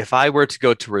 So if I were to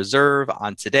go to reserve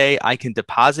on today, I can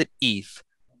deposit ETH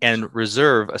and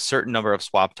reserve a certain number of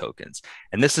swap tokens.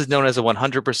 And this is known as a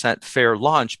 100% fair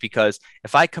launch, because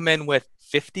if I come in with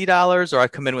 $50 or I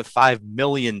come in with $5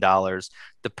 million,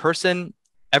 the person,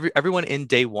 everyone in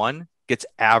day one gets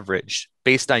averaged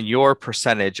based on your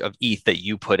percentage of ETH that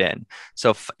you put in.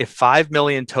 So if 5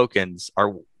 million tokens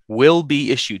will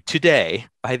be issued today,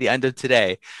 by the end of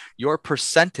today, your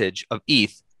percentage of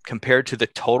ETH compared to the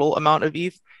total amount of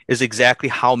ETH is exactly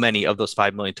how many of those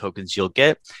 5 million tokens you'll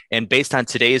get. And based on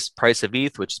today's price of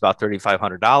ETH, which is about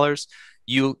 $3,500,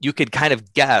 you could kind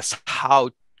of guess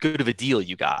how good of a deal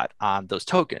you got on those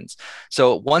tokens.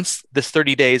 So once this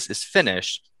 30 days is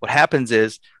finished, what happens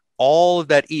is all of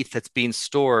that ETH that's being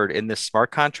stored in this smart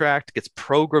contract gets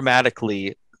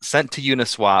programmatically sent to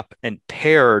Uniswap and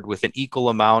paired with an equal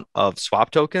amount of swap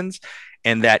tokens.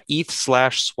 And that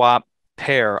ETH/swap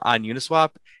pair on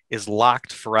Uniswap is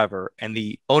locked forever. And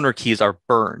the owner keys are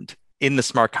burned in the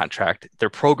smart contract.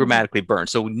 They're programmatically burned.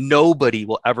 So nobody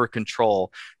will ever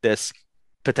control this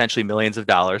potentially millions of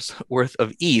dollars worth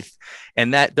of ETH.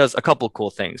 And that does a couple of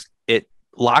cool things. It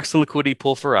locks the liquidity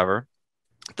pool forever.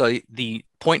 The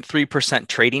 0.3%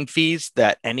 trading fees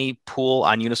that any pool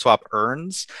on Uniswap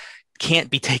earns can't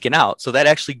be taken out. So that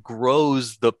actually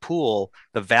grows the pool,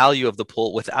 the value of the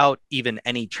pool, without even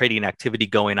any trading activity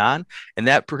going on. And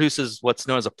that produces what's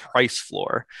known as a price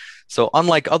floor. So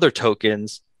unlike other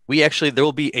tokens, there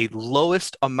will be a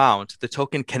lowest amount the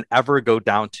token can ever go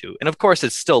down to. And of course,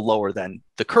 it's still lower than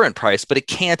the current price, but it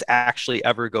can't actually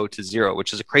ever go to zero,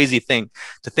 which is a crazy thing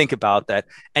to think about, that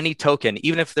any token,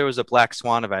 even if there was a black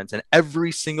swan event and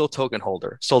every single token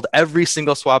holder sold every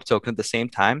single swap token at the same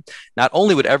time, not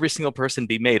only would every single person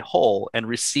be made whole and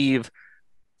receive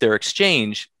their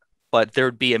exchange, but there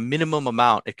would be a minimum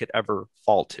amount it could ever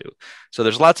fall to. So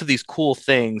there's lots of these cool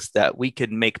things that we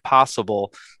can make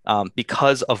possible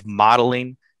because of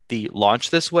modeling the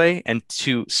launch this way, and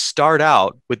to start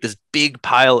out with this big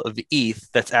pile of ETH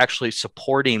that's actually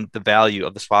supporting the value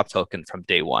of the swap token from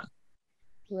day one.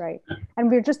 Right.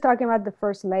 And we're just talking about the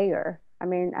first layer. I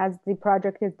mean, as the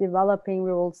project is developing,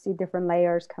 we will see different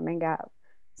layers coming out.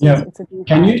 Yeah.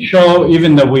 Can you show,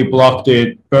 even though we blocked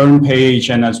it, burn page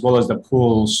and as well as the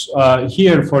pools?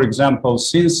 Here, for example,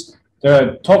 since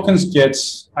the tokens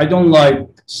I don't like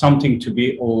something to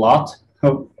be a lot,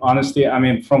 honestly. I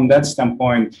mean, from that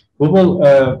standpoint, we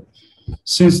will,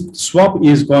 since Swap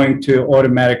is going to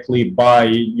automatically buy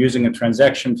using a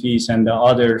transaction fees and the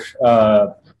other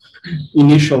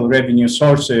initial revenue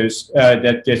sources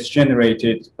that gets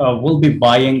generated, will be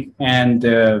buying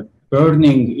and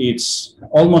burning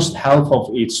almost half of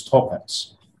its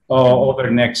tokens over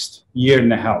the next year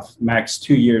and a half, max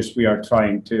 2 years. We are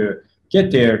trying to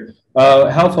get there.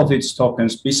 Half of its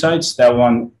tokens. Besides that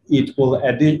one, it will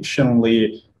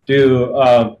additionally do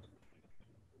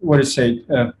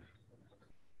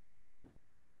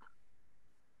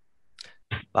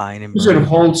user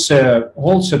holds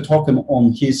a token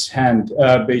on his hand.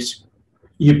 Basically,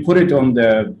 you put it on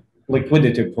the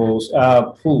liquidity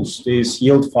pools, these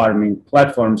yield farming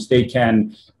platforms. They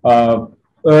can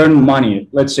earn money.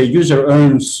 Let's say user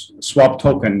earns swap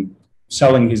token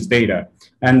selling his data.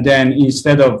 And then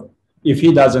instead of, if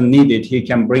he doesn't need it, he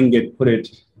can bring it, put it,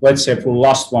 let's say for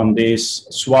last one, this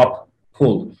swap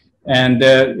pool. And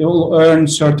it will earn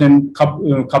certain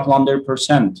couple hundred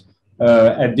percent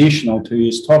additional to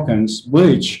his tokens,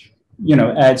 which, you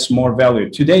know, adds more value.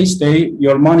 Today's day,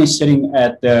 your money is sitting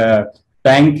at the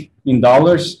bank in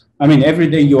dollars. I mean, every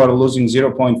day you are losing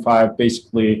 0.5,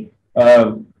 basically.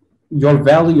 Your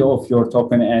value of your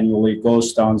token annually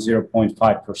goes down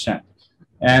 0.5%.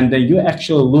 And you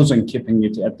actually losing keeping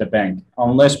it at the bank,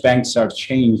 unless banks are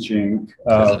changing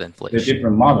the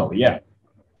different model. Yeah.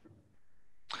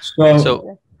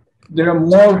 So there are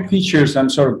more features I'm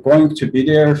sort of going to be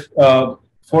there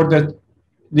for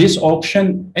this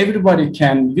auction. Everybody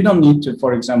can, you don't need to,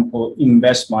 for example,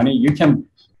 invest money. You can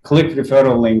click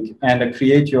referral link and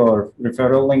create your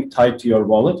referral link tied to your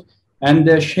wallet and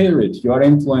share it. Your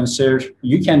influencer,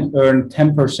 you can earn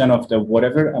 10% of the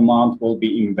whatever amount will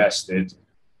be invested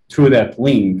through that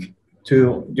link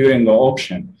during the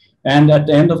auction. And at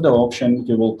the end of the auction,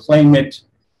 you will claim it.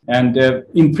 And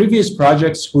in previous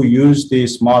projects who use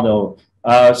this model,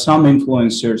 some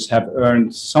influencers have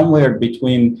earned somewhere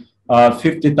between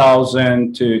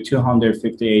 $50,000 to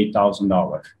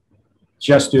 $258,000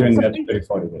 just during that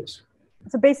 40 days.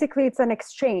 So basically, it's an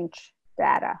exchange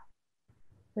data.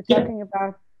 We're talking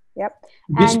about, yep.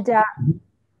 And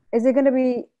is it going to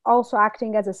be also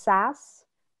acting as a SaaS?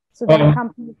 So then a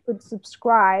company could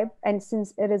subscribe, and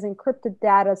since it is encrypted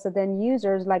data, so then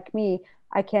users like me,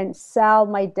 I can sell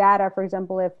my data, for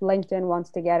example, if LinkedIn wants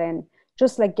to get in,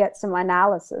 just like get some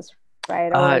analysis,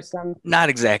 right? Or some... Not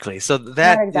exactly. So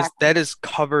that is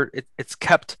covered, it's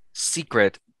kept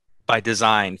secret by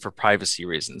design for privacy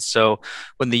reasons. So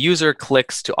when the user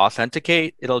clicks to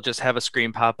authenticate, it'll just have a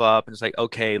screen pop up and it's like,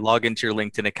 okay, log into your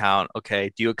LinkedIn account.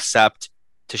 Okay, do you accept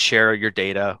to share your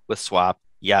data with Swapp?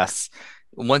 Yes.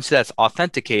 Once that's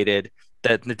authenticated,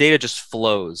 that the data just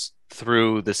flows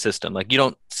through the system. Like you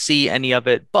don't see any of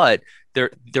it, but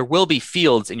there will be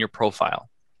fields in your profile.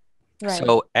 Right.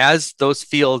 So as those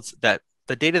fields, that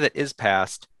the data that is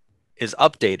passed is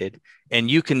updated, and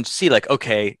you can see like,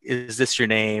 okay, is this your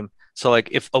name? So like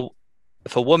if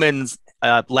a woman's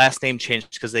last name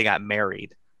changed because they got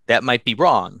married, that might be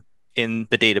wrong in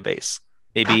the database.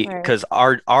 Maybe because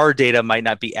our data might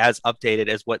not be as updated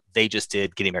as what they just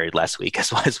did getting married last week,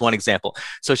 as one example.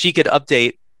 So she could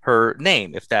update her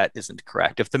name if that isn't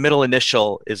correct, if the middle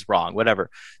initial is wrong, whatever.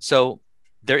 So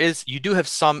you do have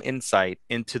some insight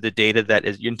into the data that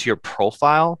is into your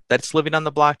profile that's living on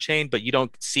the blockchain, but you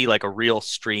don't see like a real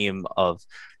stream of,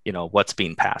 you know, what's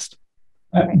being passed.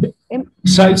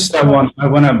 Besides that one, I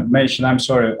want to mention, I'm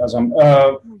sorry, Azam.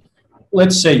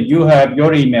 Let's say you have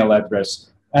your email address.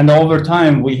 And over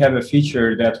time, we have a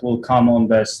feature that will come on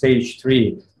the stage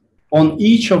 3. On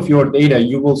each of your data,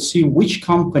 you will see which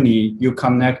company you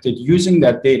connected using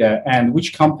that data and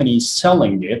which company is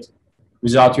selling it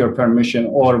without your permission,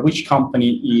 or which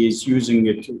company is using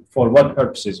it for what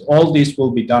purposes. All this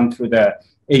will be done through the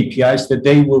APIs. The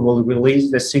day we will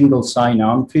release the single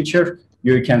sign-on feature,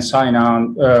 you can sign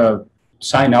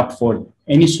up for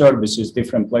any services,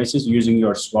 different places using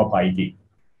your Swapp ID.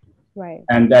 Right.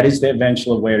 And that is the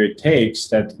eventual where it takes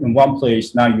that in one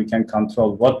place now you can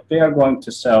control what they are going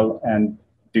to sell and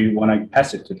do you want to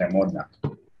pass it to them or not.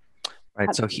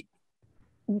 Right. So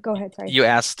go ahead. Sorry. You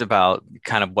asked about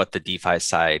kind of what the DeFi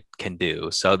side can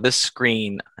do. So this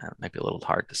screen might be a little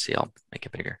hard to see. I'll make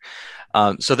it bigger.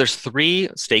 So there's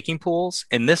 3 staking pools,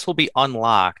 and this will be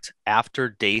unlocked after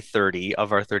day 30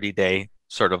 of our 30-day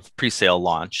sort of pre-sale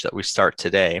launch that we start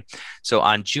today. So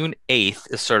on June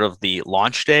 8th is sort of the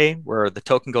launch day where the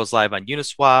token goes live on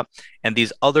Uniswap, and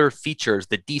these other features,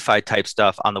 the DeFi type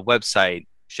stuff on the website,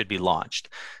 should be launched.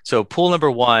 So pool number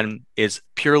 1 is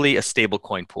purely a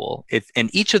stablecoin pool.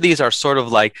 And each of these are sort of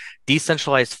like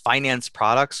decentralized finance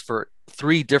products for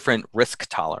 3 different risk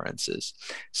tolerances.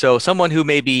 So someone who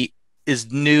maybe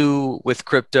is new with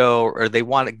crypto, or they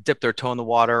want to dip their toe in the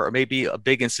water, or maybe a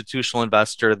big institutional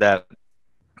investor that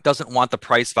doesn't want the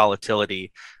price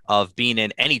volatility of being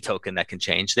in any token that can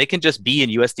change. They can just be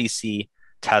in USDC,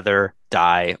 Tether,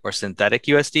 DAI, or synthetic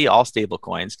USD, all stable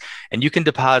coins. And you can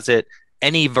deposit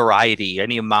any variety,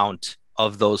 any amount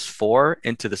of those 4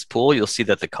 into this pool. You'll see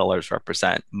that the colors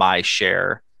represent my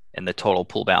share in the total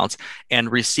pool balance,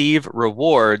 and receive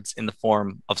rewards in the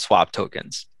form of Swapp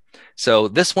tokens. So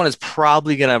this one is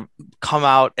probably going to come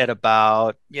out at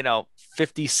about,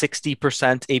 50, 60%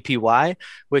 APY,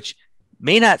 which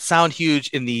may not sound huge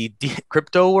in the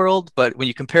crypto world, but when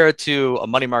you compare it to a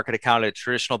money market account at a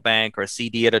traditional bank or a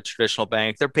CD at a traditional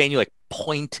bank, they're paying you like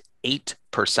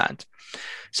 8%.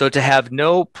 So to have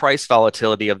no price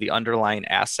volatility of the underlying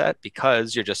asset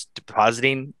because you're just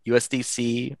depositing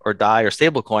USDC or DAI or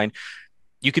stablecoin,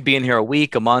 you could be in here a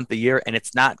week, a month, a year, and it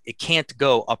can't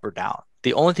go up or down.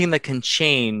 The only thing that can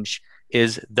change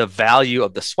is the value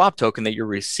of the swap token that you're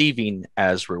receiving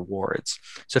as rewards.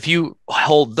 So if you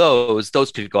hold those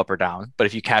could go up or down. But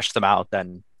if you cash them out,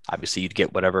 then obviously you'd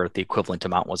get whatever the equivalent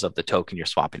amount was of the token you're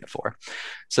swapping it for.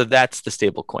 So that's the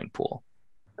stablecoin pool.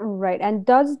 Right. And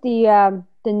does the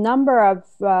number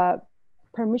of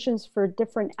permissions for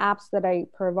different apps that I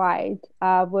provide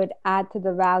would add to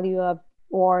the value of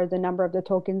or the number of the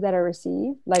tokens that I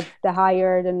receive? Like the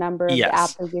higher the number of the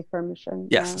apps I give permission?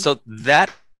 Yes. So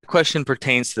that question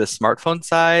pertains to the smartphone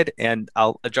side, and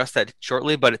I'll address that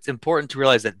shortly, but it's important to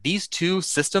realize that these two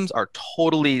systems are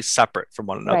totally separate from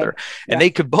one another, right. And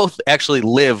they could both actually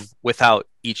live without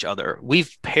each other.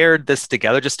 We've paired this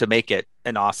together just to make it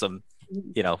an awesome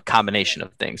combination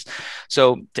of things.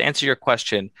 So to answer your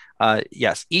question,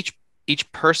 yes, each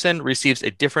person receives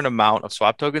a different amount of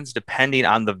swap tokens depending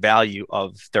on the value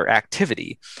of their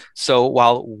activity. So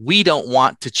while we don't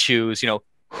want to choose,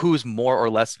 who's more or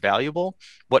less valuable,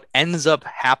 what ends up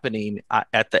happening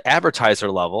at the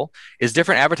advertiser level is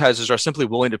different advertisers are simply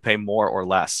willing to pay more or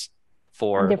less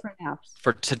for different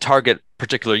apps to target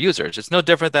particular users. It's no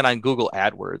different than on Google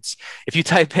AdWords. If you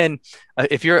type in,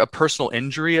 if you're a personal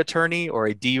injury attorney or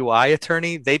a DUI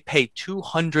attorney, they pay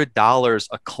 $200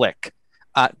 a click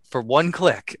for one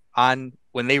click on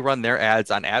when they run their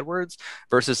ads on AdWords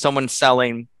versus someone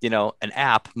selling, an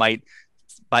app might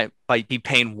be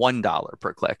paying $1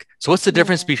 per click. So what's the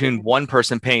difference between one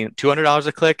person paying $200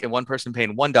 a click and one person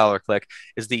paying $1 a click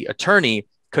is the attorney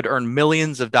could earn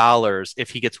millions of dollars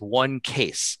if he gets one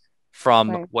case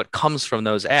from what comes from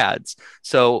those ads.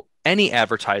 So any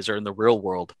advertiser in the real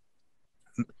world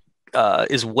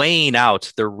is weighing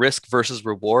out their risk versus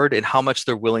reward and how much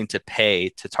they're willing to pay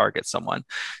to target someone.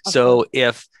 Okay. So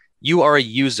if you are a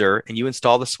user and you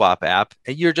install the Swap app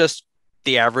and you're just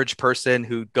the average person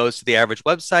who goes to the average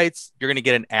websites, you're going to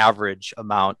get an average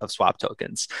amount of swap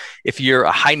tokens. If you're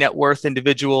a high net worth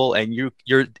individual and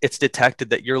it's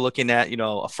detected that you're looking at,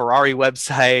 a Ferrari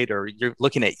website or you're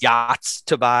looking at yachts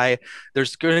to buy,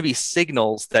 there's going to be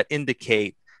signals that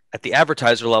indicate at the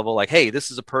advertiser level, like, hey, this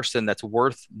is a person that's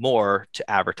worth more to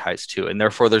advertise to. And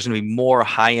therefore, there's going to be more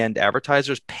high-end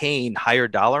advertisers paying higher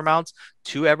dollar amounts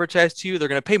to advertise to you. They're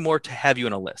going to pay more to have you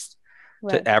in a list.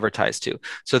 To advertise to.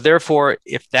 So therefore,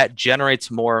 if that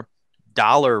generates more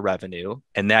dollar revenue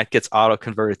and that gets auto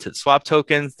converted to swap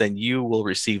tokens, then you will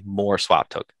receive more swap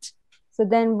tokens. So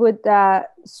then would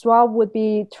Swap would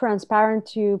be transparent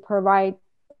to provide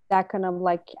that kind of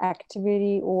like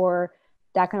activity or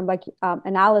that kind of like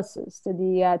analysis to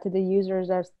the users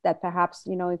that perhaps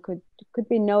it could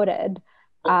be noted.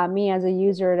 Me as a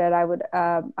user that I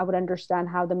would understand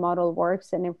how the model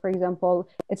works. And if, for example,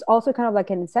 it's also kind of like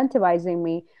incentivizing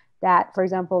me that, for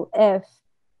example, if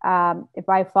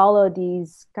I follow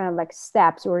these kind of like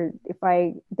steps or if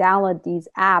I download these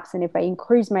apps and if I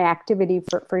increase my activity,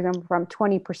 for example, from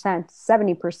 20% to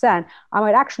 70%, I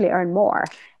might actually earn more,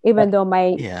 even though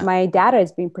my data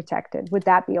is being protected. Would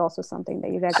that be also something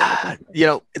that you guys are looking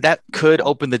for? That could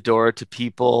open the door to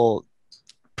people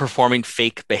performing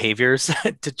fake behaviors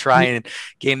to try and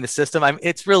game the system. I mean,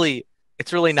 it's really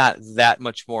not that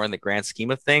much more in the grand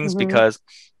scheme of things because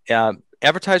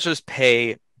advertisers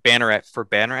pay banner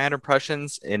ad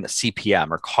impressions in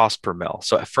CPM or cost per mil.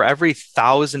 So for every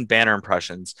 1,000 banner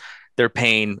impressions, they're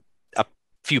paying a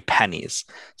few pennies.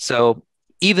 So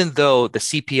even though the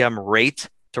CPM rate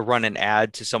to run an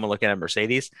ad to someone looking at a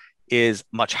Mercedes is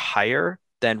much higher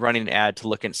than running an ad to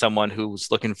look at someone who's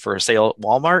looking for a sale at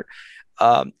Walmart,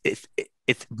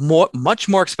 it's much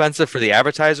more expensive for the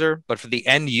advertiser, but for the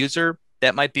end user,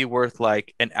 that might be worth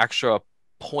like an extra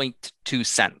 0.2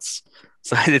 cents.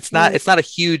 So it's not a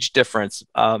huge difference.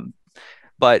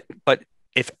 But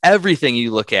if everything you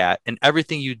look at and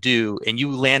everything you do and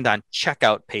you land on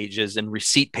checkout pages and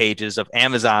receipt pages of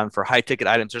Amazon for high ticket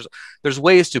items, there's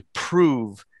ways to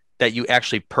prove that you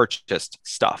actually purchased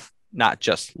stuff, not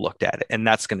just looked at it, and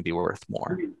that's going to be worth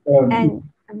more.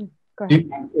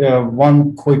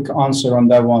 One quick answer on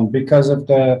that one, because of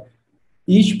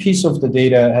each piece of the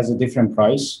data has a different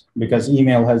price, because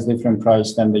email has different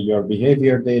price than your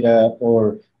behavior data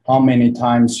or how many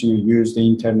times you use the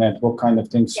internet, what kind of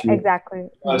things you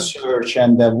search,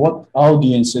 and what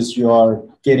audiences you are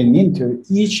getting into.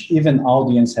 Each even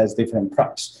audience has different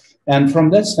price. And from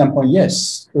that standpoint,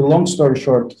 yes, long story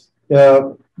short,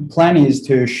 the plan is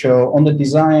to show on the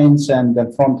designs and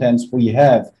the front ends we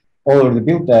have already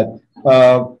built that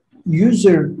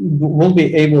user will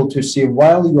be able to see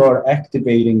while you are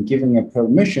activating, giving a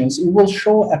permissions, it will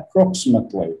show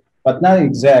approximately, but not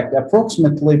exact.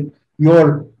 Approximately,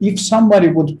 if somebody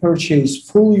would purchase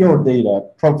full your data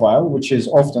profile, which is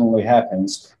oftenly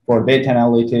happens for data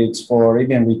analytics, for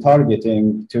even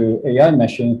retargeting to AI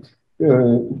machine,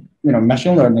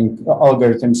 machine learning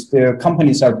algorithms, the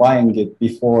companies are buying it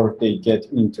before they get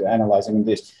into analyzing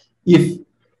this. If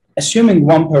assuming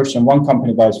one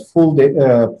company buys full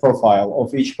profile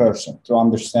of each person to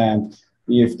understand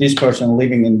if this person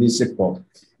living in this zip code,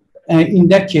 and in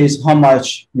that case, how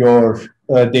much your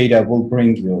data will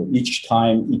bring you each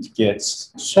time it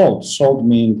gets sold. Sold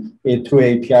means through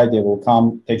API, they will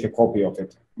come take a copy of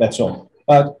it. That's all.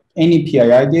 But any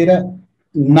PII data,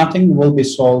 nothing will be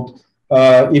sold.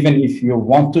 Even if you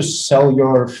want to sell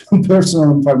your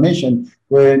personal information,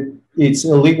 where it's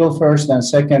illegal first, and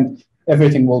second,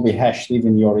 everything will be hashed,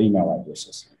 even your email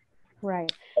addresses.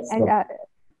 Right.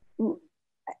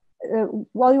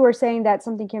 While you were saying that,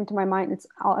 something came to my mind. It's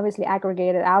obviously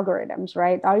aggregated algorithms,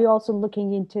 right? Are you also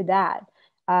looking into that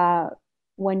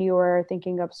when you were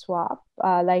thinking of Swapp?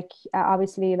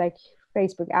 Obviously, like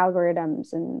Facebook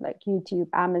algorithms and like YouTube,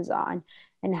 Amazon,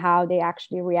 and how they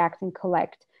actually react and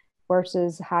collect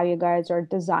versus how you guys are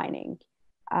designing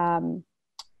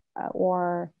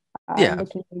or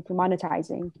looking into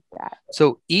monetizing that.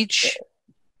 So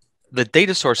the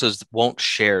data sources won't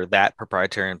share that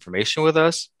proprietary information with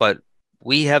us, but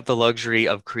we have the luxury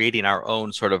of creating our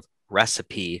own sort of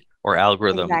recipe or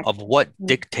algorithm of what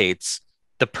dictates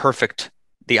the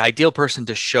ideal person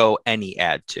to show any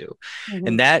ad to.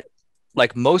 And that,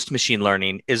 like most machine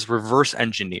learning, is reverse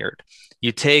engineered.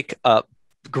 You take a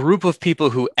group of people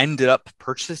who ended up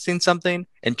purchasing something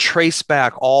and trace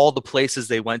back all the places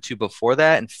they went to before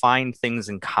that and find things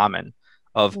in common.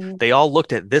 They all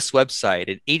looked at this website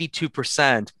and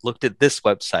 82% looked at this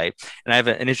website. And I have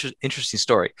an interesting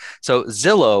story. So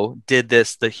Zillow did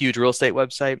this, the huge real estate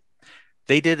website.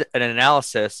 They did an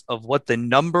analysis of what the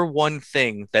number one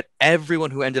thing that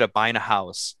everyone who ended up buying a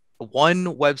house, one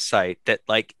website that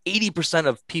like 80%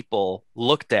 of people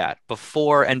looked at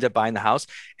before ended up buying the house.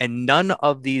 And none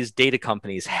of these data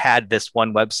companies had this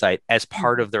one website as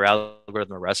part of their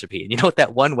algorithm or recipe. And you know what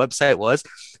that one website was?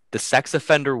 The sex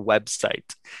offender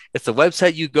website. It's the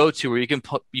website you go to where you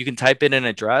can type in an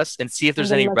address and see if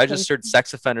there's any registered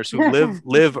sex offenders who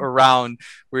live around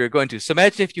where you're going to. So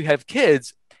imagine if you have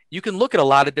kids, you can look at a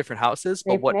lot of different houses,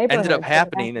 but what ended up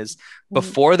happening is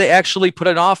before they actually put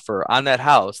an offer on that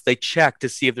house, they check to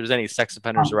see if there's any sex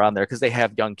offenders around there because they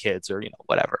have young kids or,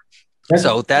 whatever.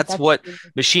 So that's what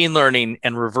machine learning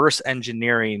and reverse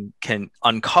engineering can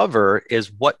uncover,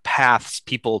 is what paths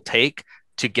people take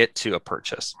to get to a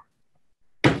purchase.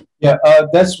 Yeah,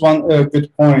 that's one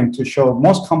good point to show.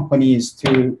 Most companies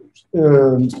to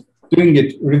doing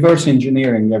it, reverse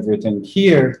engineering everything.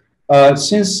 Here,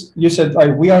 since you said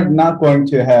we are not going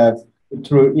to have,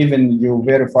 through even you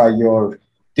verify your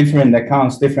different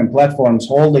accounts, different platforms,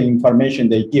 all the information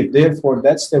they give. Therefore,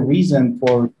 that's the reason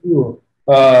for you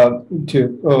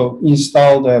to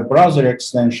install the browser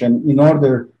extension in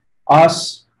order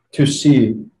us to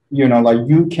see,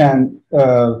 you can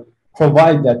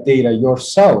provide that data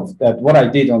yourself, that what I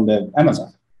did on the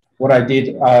Amazon, what I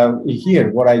did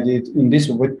here, what I did in this,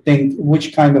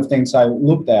 which kind of things I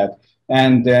looked at.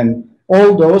 And then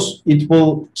all those, it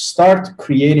will start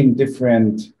creating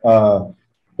different,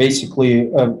 basically,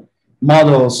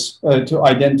 models to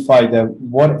identify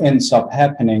what ends up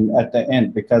happening at the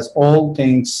end, because all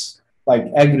things like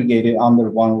aggregated under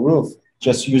one roof,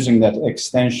 just using that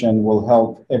extension will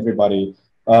help everybody,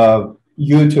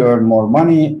 you to earn more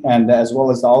money, and as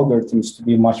well as the algorithms to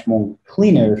be much more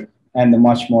cleaner and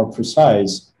much more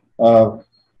precise,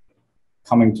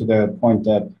 coming to the point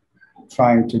that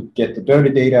trying to get the dirty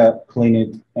data, clean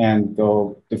it, and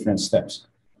go different steps.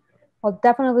 Well,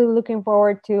 definitely looking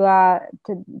forward to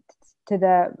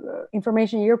the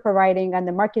information you're providing and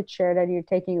the market share that you're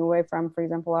taking away from, for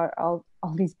example, all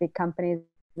these big companies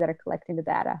that are collecting the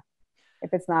data,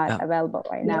 if it's not available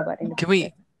right now. But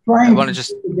I want to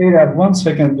just data. 1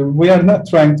 second. We are not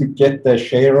trying to get the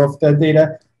share of the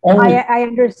data. I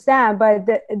understand, but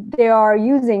they are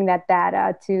using that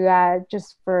data to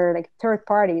just for like third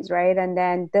parties, right? And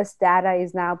then this data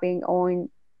is now being owned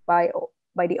by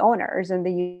the owners and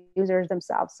the users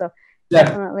themselves. So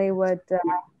definitely would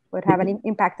have an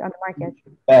impact on the market.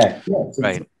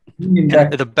 Right.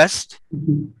 And the best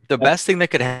thing that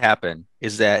could happen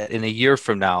is that in a year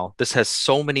from now, this has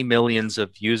so many millions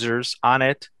of users on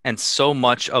it, and so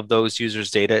much of those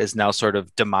users' data is now sort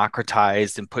of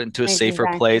democratized and put into a safer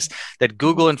place, that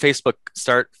Google and Facebook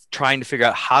start trying to figure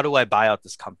out, how do I buy out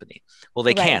this company? Well,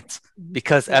 they can't,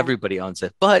 because everybody owns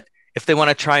it. But if they want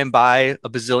to try and buy a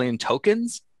bazillion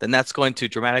tokens, then that's going to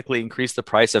dramatically increase the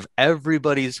price of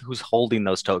everybody who's holding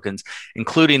those tokens,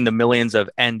 including the millions of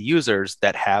end users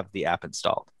that have the app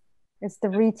installed. It's the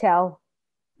retail.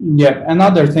 Yeah,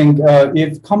 another thing,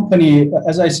 if company,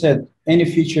 as I said, any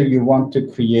feature you want to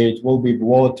create will be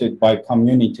voted by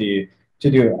community to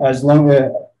do, as long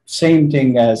as same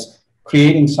thing as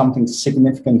creating something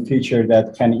significant feature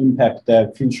that can impact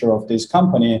the future of this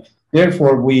company.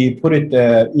 Therefore, we put it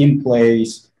in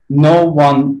place. No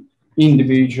one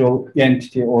individual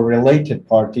entity or related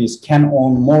parties can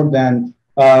own more than,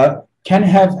 can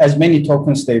have as many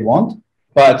tokens they want,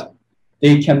 but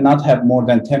they cannot have more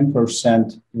than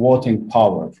 10% voting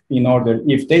power. In order,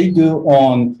 if they do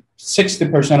own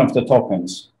 60% of the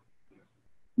tokens,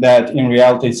 that in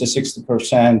reality it's a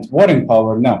 60% voting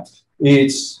power. No,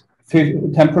 it's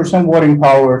 10% voting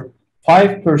power,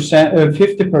 5%,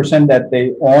 50% that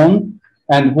they own,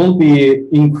 and will be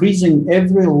increasing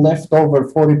every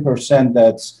leftover 40%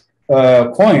 that's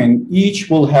coin. Each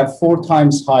will have 4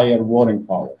 times higher voting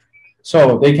power,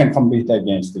 so they can compete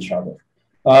against each other.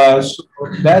 So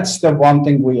that's the one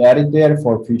thing we added there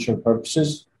for future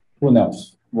purposes. Who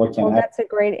knows what can happen. That's a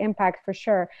great impact for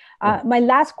sure. My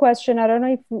last question, I don't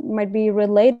know if it might be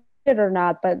related or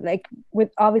not, but like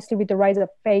obviously with the rise of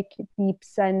fake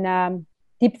deeps and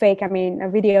deep fake, I mean,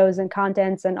 videos and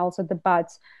contents, and also the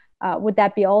bots, would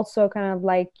that be also kind of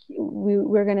like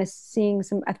we're going to seeing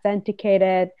some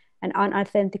authenticated and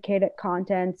unauthenticated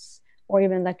contents, or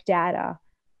even like data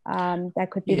that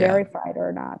could be verified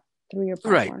or not through your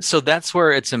platform? Right. So that's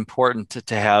where it's important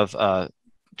to have a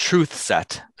truth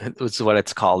set, is what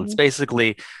it's called. It's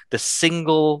basically the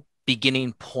single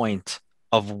beginning point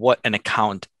of what an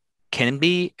account can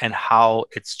be and how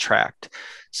it's tracked.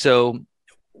 So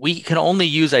we can only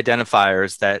use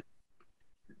identifiers that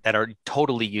are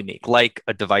totally unique, like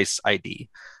a device ID.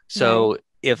 So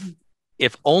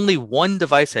if only one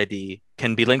device ID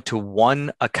can be linked to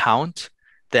one account,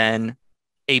 then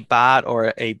a bot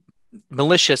or a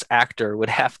malicious actor would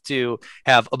have to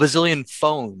have a bazillion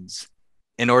phones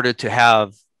in order to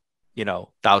have,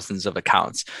 thousands of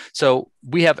accounts. So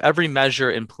we have every measure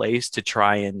in place to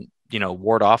try and,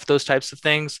 ward off those types of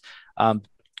things.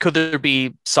 Could there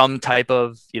be some type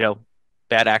of,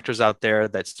 bad actors out there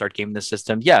that start gaming the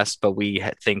system? Yes, but we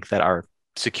think that our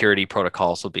security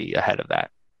protocols will be ahead of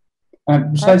that.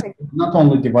 And besides, not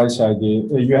only device ID,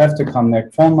 you have to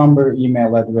connect phone number,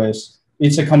 email address.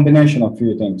 It's a combination of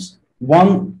few things.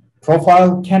 One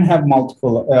profile can have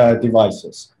multiple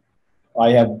devices. I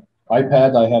have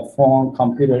iPad, I have phone,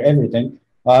 computer, everything.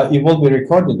 It will be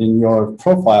recorded in your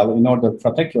profile in order to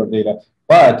protect your data.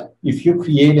 But if you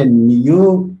create a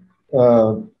new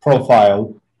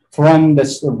profile from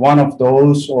this one of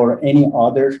those or any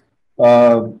other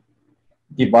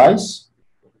device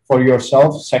for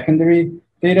yourself, secondary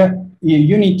data,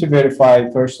 you need to verify.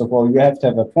 First of all, you have to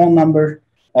have a phone number.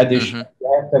 Additional,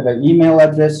 you have to have an email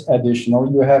address.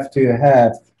 Additional, you have to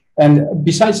have, and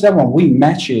besides that one, we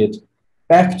match it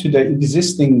back to the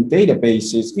existing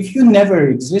databases. If you never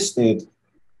existed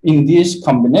in this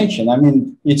combination, I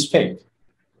mean, it's fake.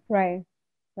 Right,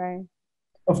 right.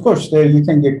 Of course, you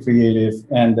can get creative,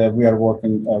 and we are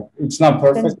working. It's not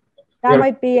perfect. That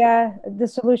might be the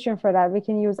solution for that. We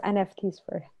can use NFTs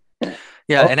for it.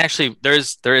 Yeah, and actually, there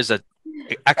is a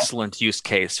excellent use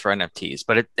case for NFTs,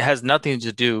 but it has nothing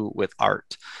to do with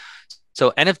art.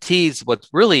 So NFTs, what's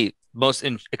really most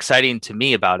exciting to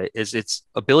me about it is its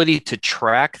ability to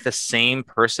track the same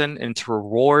person and to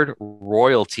reward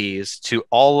royalties to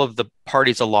all of the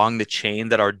parties along the chain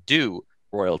that are due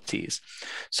royalties.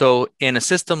 So in a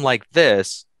system like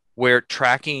this, where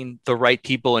tracking the right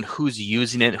people and who's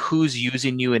using it, who's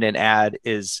using you in an ad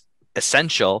is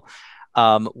essential,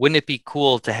 wouldn't it be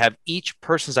cool to have each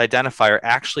person's identifier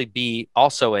actually be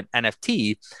also an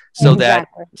NFT, so that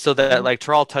like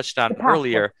Taral touched on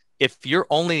earlier, if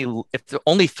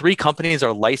only 3 companies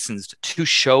are licensed to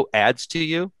show ads to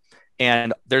you,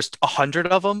 and there's 100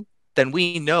 of them, then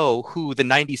we know who the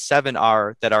 97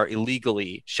 are that are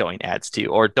illegally showing ads to you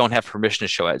or don't have permission to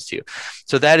show ads to you.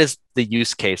 So that is the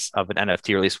use case of an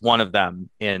NFT, or at least one of them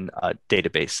in a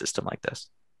database system like this.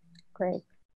 Great.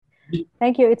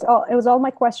 Thank you. It was all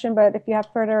my question, but if you have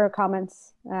further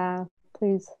comments,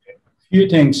 please. Few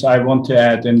things I want to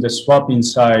add in the Swap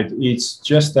inside. It's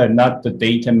just that not the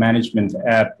data management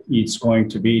app it's going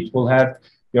to be. It will have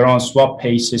your own Swap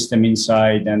Pay system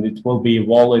inside, and it will be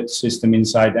wallet system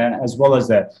inside, and as well as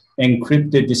the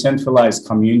encrypted decentralized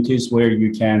communities where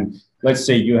you can, let's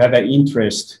say you have an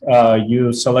interest,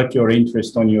 you select your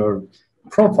interest on your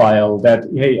profile that,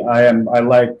 hey, I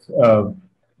like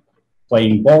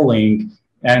playing bowling,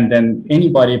 and then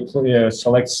anybody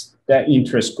selects that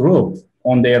interest group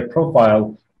on their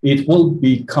profile, it will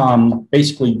become,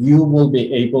 basically you will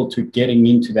be able to getting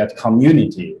into that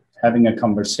community, having a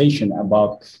conversation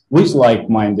about with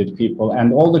like-minded people,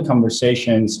 and all the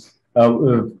conversations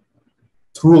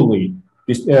truly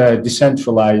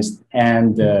decentralized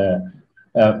and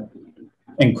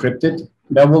encrypted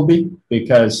that will be,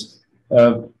 because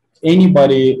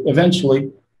anybody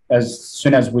eventually, as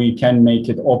soon as we can make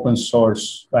it open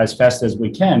source as fast as we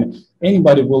can,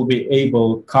 anybody will be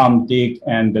able to come dig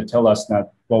and tell us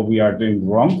that what we are doing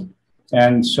wrong.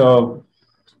 And so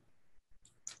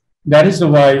that is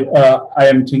why I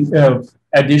am thinking of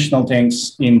additional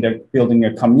things in the building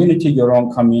a community, your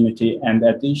own community, and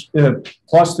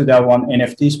plus to that one,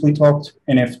 NFTs we talked.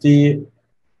 NFT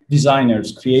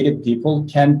designers, creative people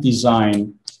can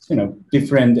design,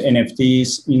 different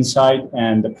NFTs inside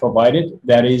and provide it.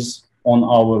 That is on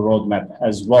our roadmap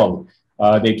as well.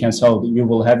 They can sell. You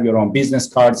will have your own business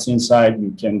cards inside.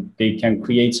 They can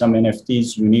create some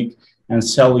NFTs unique and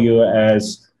sell you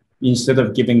as, instead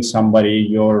of giving somebody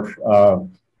your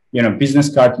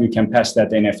business card, you can pass that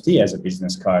NFT as a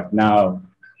business card. Now,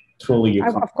 truly, you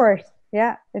of course,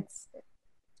 yeah, it's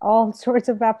all sorts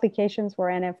of applications for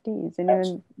NFTs and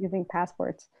even using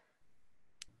passports.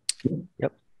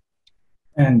 Yep.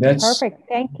 And that's perfect.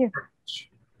 Thank you.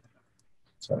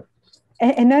 Sorry.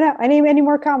 And no, any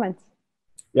more comments?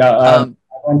 Yeah, I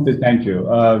want to thank you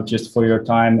just for your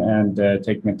time and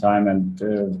taking the time and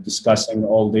discussing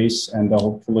all this, and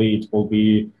hopefully it will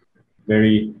be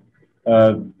very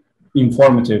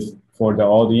informative for the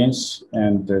audience.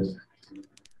 And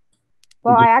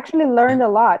well, I actually learned a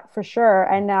lot for sure,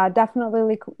 and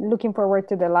definitely looking forward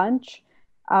to the lunch.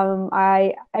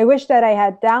 I wish that I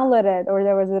had downloaded, or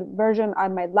there was a version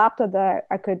on my laptop that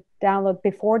I could download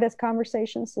before this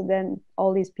conversation. So then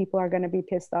all these people are going to be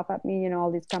pissed off at me, all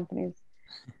these companies.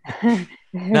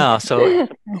 No, so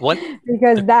what?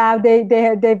 Because now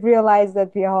they've realized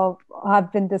that we all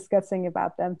have been discussing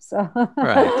about them. So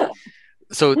right.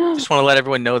 So just want to let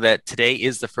everyone know that today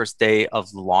is the first day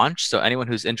of launch. So anyone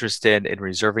who's interested in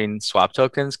reserving swap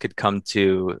tokens could come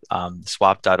to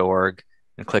swap.org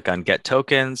and click on Get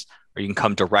Tokens, or you can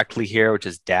come directly here, which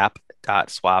is dap.swap.ee.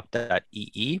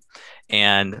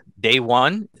 And day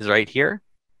one is right here.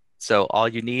 So all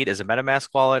you need is a MetaMask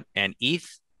wallet and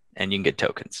ETH, and you can get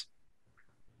tokens.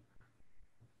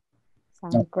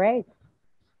 Sounds great.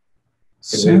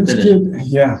 Sounds good.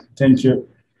 Yeah, thank you.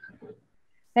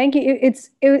 Thank you. It's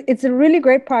a really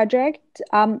great project.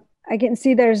 I can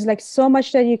see there's so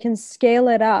much that you can scale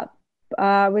it up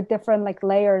with different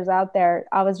layers out there.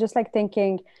 I was just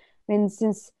thinking, I mean,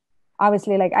 since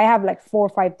obviously I have 4 or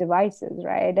 5 devices,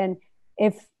 right? And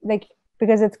if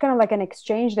because it's kind of like an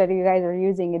exchange that you guys are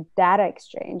using, a data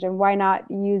exchange, and why not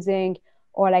using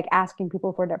or asking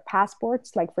people for their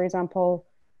passports? For example,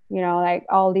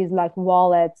 all these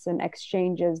wallets and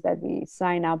exchanges that we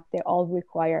sign up, they all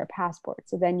require a passport.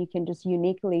 So then you can just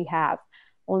uniquely have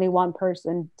only one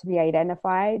person to be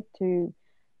identified to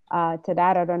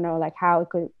that. I don't know how it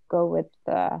could go with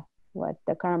the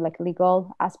kind of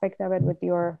legal aspect of it with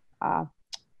your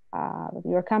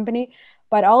company,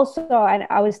 but also, and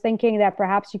I was thinking that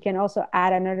perhaps you can also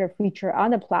add another feature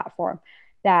on the platform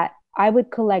that I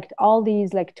would collect all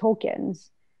these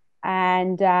tokens,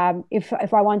 and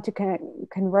if I want to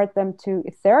convert them to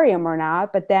Ethereum or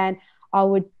not, but then I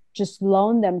would just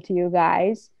loan them to you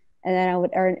guys, and then I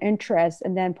would earn interest,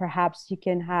 and then perhaps you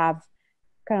can have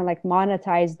kind of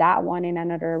monetize that one in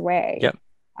another way. Yep.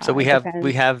 So we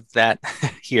have that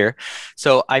here.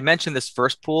 So I mentioned this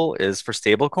first pool is for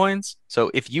stable coins. So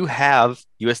if you have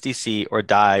USDC or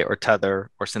DAI or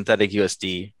Tether or synthetic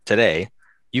USD today,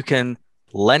 you can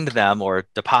lend them or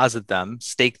deposit them,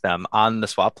 stake them on the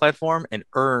Swap platform and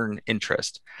earn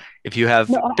interest. If you have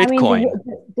Bitcoin, I mean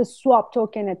the Swap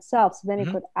token itself, so then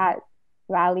it could add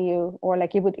value, or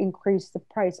it would increase the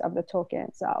price of the token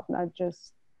itself, not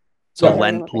just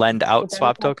lend out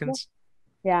Swap tokens.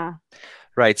 Yeah.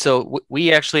 Right. So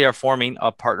we actually are forming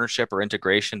a partnership or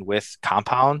integration with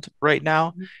Compound right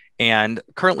now. And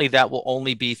currently that will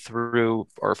only be through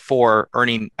or for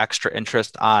earning extra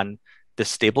interest on the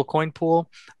stablecoin pool.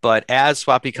 But as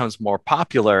Swap becomes more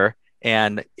popular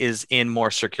and is in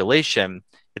more circulation,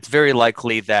 it's very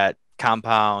likely that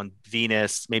Compound,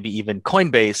 Venus, maybe even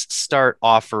Coinbase start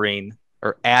offering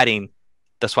or adding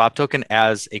the swap token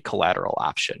as a collateral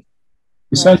option.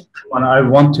 Essentially, I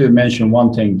want to mention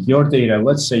one thing. Your data,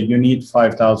 let's say you need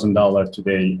 $5,000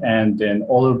 today, and then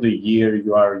all of the year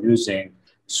you are using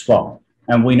Swap.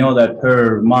 And we know that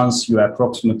per month you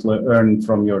approximately earn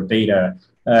from your data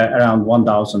around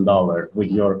 $1,000 with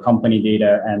your company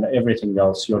data and everything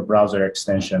else, your browser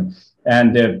extension. And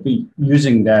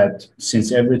using that,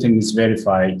 since everything is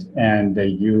verified and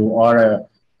you are a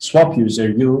Swap user,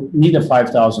 you need a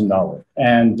 $5,000.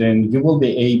 And then you will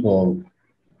be able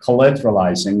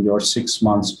collateralizing your 6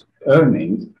 months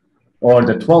earning or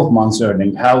the 12 months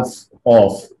earning, half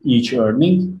of each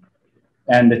earning,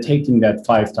 and taking that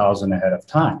 5,000 ahead of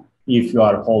time if you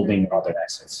are holding other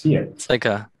assets here. It's like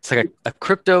a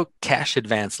crypto cash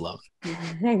advance loan.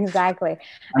 Exactly.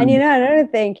 And another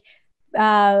thing,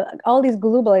 all these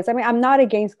globalists, I mean, I'm not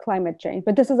against climate change,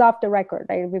 but this is off the record,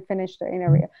 right? We finished the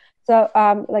interview. So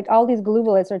like all these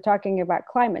globalists are talking about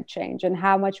climate change and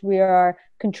how much we are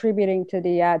contributing to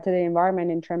the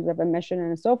environment in terms of emission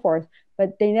and so forth.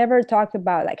 But they never talked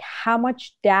about like how much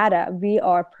data we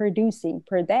are producing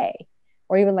per day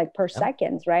or even like per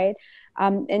seconds, right?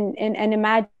 And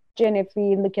imagine if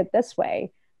we look at this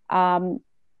way,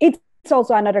 it's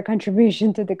also another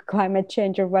contribution to the climate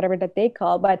change or whatever that they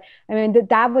call. But I mean,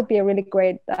 that would be a really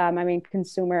great,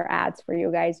 consumer ads for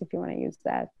you guys if you want to use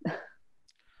that.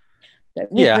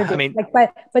 Yeah, I mean, like,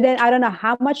 but then I don't know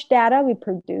how much data we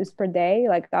produce per day.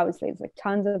 Like obviously, it's like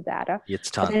tons of data. It's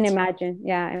tons. And imagine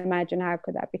how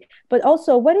could that be? But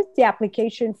also, what is the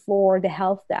application for the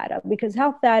health data? Because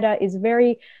health data is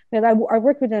very. I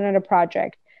work with another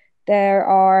project. There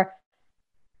are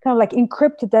kind of like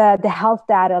encrypt the health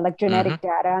data, like genetic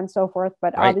data and so forth.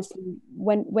 But obviously,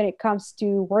 when it comes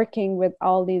to working with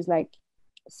all these like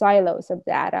silos of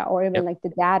data or even like the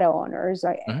data owners,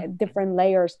 different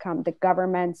layers come, the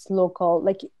governments, local,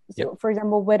 like so for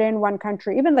example, within one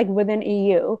country, even like within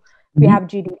EU, we have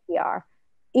GDPR.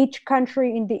 Each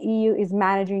country in the EU is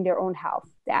managing their own health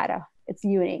data. It's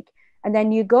unique. And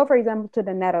then you go, for example, to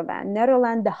the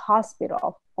Netherlands, the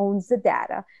hospital owns the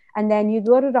data. And then you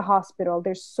go to the hospital,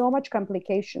 there's so much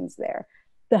complications there.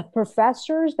 The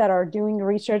professors that are doing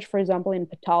research, for example, in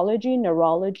pathology,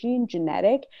 neurology, and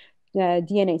genetic,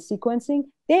 DNA sequencing,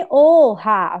 they all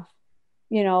have,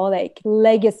 like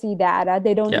legacy data.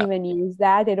 They don't even use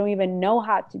that. They don't even know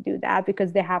how to do that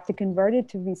because they have to convert it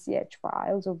to VCH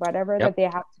files or whatever that they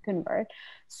have to convert.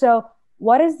 So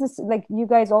what is this, like you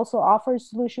guys also offer a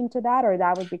solution to that, or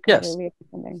that would be completely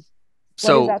something?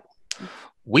 So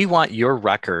we want your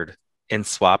record in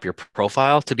Swap, your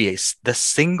profile, to be the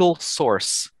single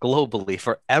source globally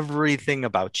for everything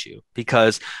about you,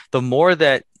 because the more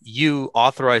that you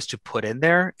authorize to put in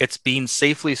there, it's being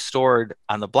safely stored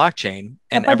on the blockchain,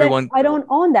 and everyone. I don't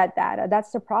own that data.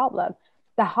 That's the problem.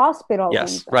 The hospital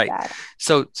owns that data.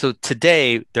 So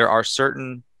today there are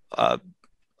certain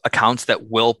accounts that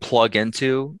will plug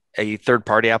into a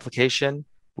third-party application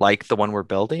like the one we're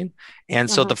building. And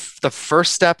so the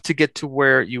first step to get to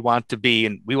where you want to be,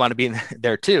 and we want to be in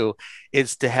there too,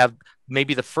 is to have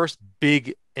maybe the first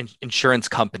big insurance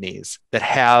companies that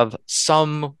have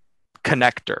some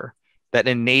connector that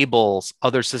enables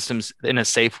other systems in a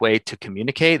safe way to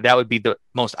communicate. That would be the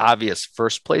most obvious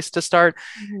first place to start.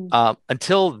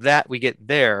 Until that we get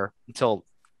there, until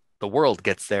the world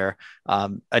gets there,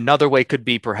 another way could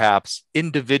be perhaps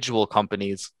individual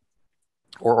companies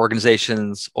or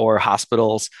organizations or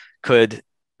hospitals could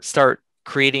start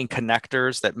creating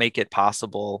connectors that make it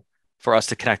possible for us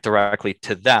to connect directly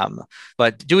to them.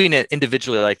 But doing it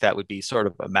individually like that would be sort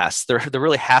of a mess. There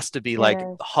really has to be like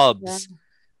hubs.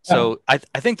 So I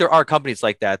think there are companies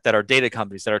like that are data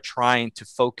companies that are trying to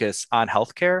focus on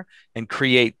healthcare and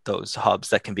create those hubs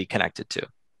that can be connected to.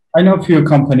 I know a few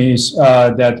companies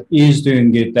that is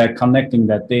doing it, that connecting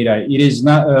that data. It is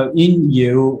not in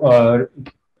you.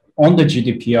 On the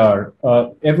GDPR,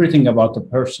 everything about the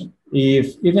person.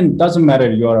 If even doesn't matter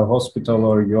you are a hospital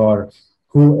or you are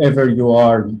whoever you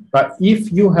are, but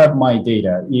if you have my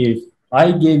data, if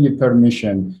I gave you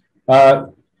permission,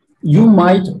 you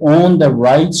might own the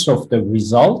rights of the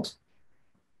result,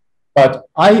 but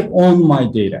I own my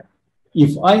data.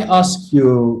 If I ask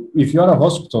you, if you're a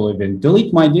hospital even,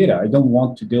 delete my data, I don't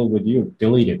want to deal with you,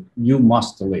 delete it. You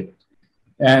must delete it.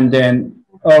 And then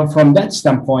from that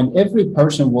standpoint, every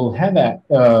person will have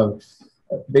a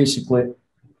basically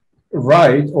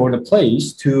right or the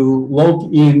place to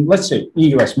log in, let's say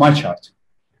in US, my chart.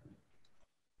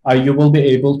 You will be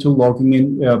able to log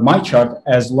in my chart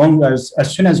as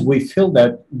soon as we feel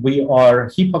that we are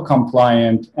HIPAA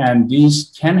compliant and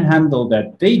these can handle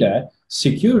that data.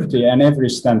 security and every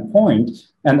standpoint.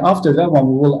 And after that one,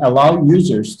 we will allow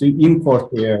users to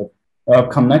import their,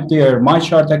 connect their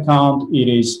MyChart account,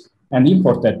 and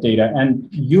import that data. And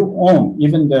you own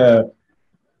even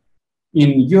in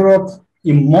Europe,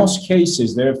 in most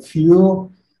cases, there are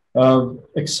few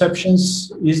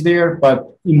exceptions is there, but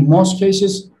in most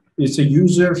cases, it's a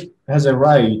user has a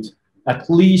right at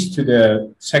least to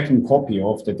the second copy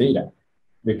of the data,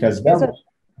 because that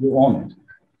you own it.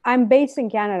 I'm based in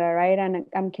Canada, right? And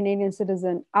I'm a Canadian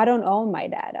citizen. I don't own my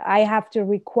data. I have to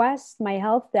request my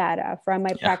health data from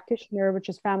my practitioner, which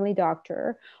is family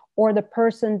doctor, or the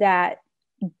person that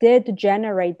did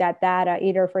generate that data,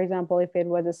 either, for example, if it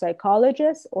was a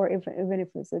psychologist or even if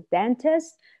it was a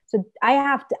dentist. So I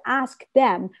have to ask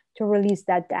them to release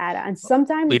that data. And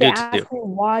sometimes they ask me,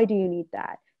 why do you need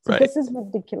that? So this is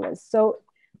ridiculous. So,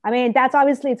 I mean, that's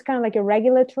obviously, it's kind of like a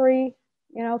regulatory,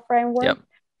 framework. Yep.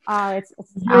 It's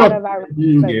out of our...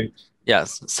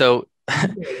 Yes. So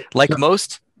like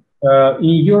most...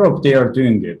 in Europe, they are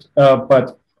doing it.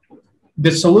 But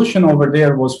the solution over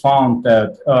there was found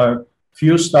that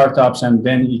few startups, and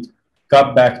then it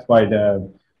got backed by the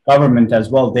government as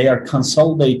well. They are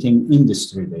consolidating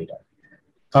industry data.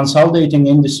 Consolidating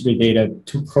industry data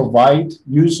to provide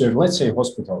user, let's say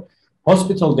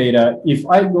hospital data. If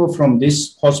I go from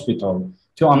this hospital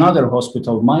to another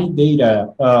hospital, my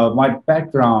data, my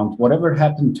background, whatever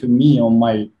happened to me on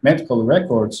my medical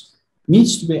records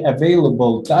needs to be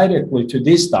available directly to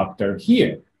this doctor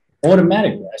here,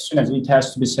 automatically, as soon as it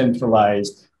has to be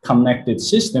centralized, connected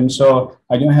system. So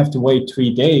I don't have to wait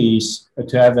 3 days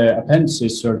to have an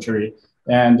appendicitis surgery,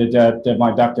 and that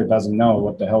my doctor doesn't know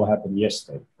what the hell happened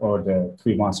yesterday or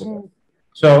 3 months ago.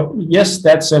 So yes,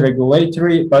 that's a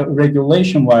regulatory, but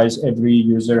regulation-wise, every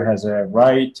user has a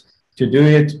right to do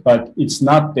it, but it's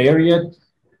not there yet.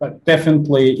 But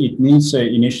definitely, it needs an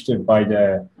initiative by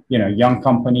the young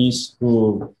companies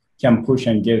who can push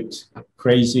and get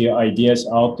crazy ideas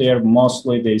out there.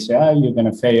 Mostly, they say, you're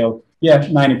going to fail. Yeah,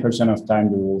 90% of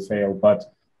time we will fail,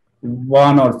 but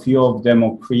one or few of them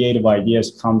or creative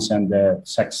ideas comes and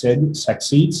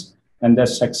succeeds. And that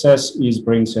success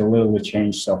brings a little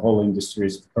change to the whole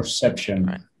industry's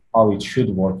perception, how it should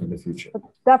work in the future. But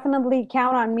definitely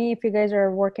count on me if you guys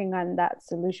are working on that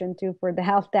solution too for the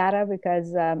health data,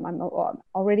 because I'm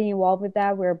already involved with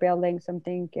that. We're building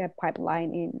something,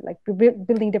 pipeline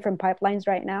building different pipelines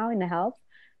right now in the health,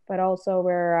 but also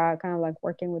we're kind of like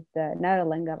working with the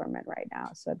Netherlands government right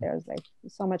now. So there's like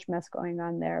so much mess going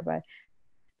on there, but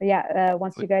yeah,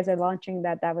 once you guys are launching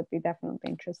that would be definitely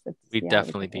interested. We'd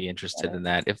definitely be interested in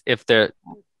that. If there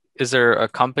is there a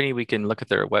company we can look at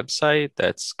their website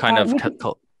that's kind of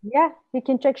yeah, you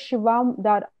can check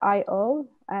shivom.io,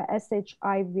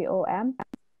 shivom.io.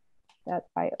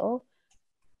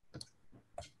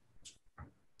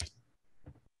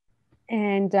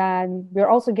 And we're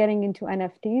also getting into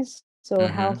NFTs, so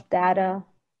health data,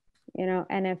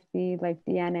 NFT like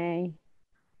DNA.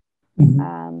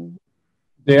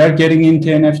 They are getting into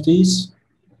NFTs?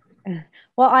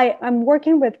 Well, I'm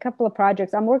working with a couple of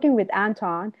projects. I'm working with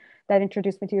Anton that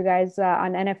introduced me to you guys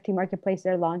on NFT marketplace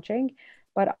they're launching,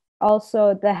 but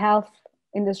also the health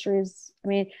industries. I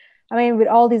mean, with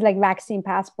all these like vaccine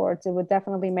passports, it would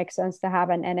definitely make sense to have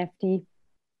an NFT,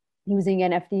 using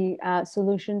NFT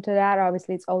solution to that.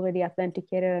 Obviously, it's already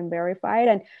authenticated and verified.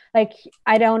 And like,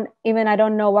 I don't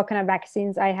know what kind of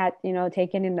vaccines I had,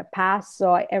 taken in the past.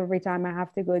 So every time I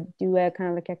have to go do a kind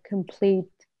of like a complete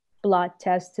blood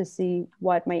test to see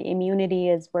what my immunity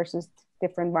is versus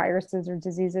different viruses or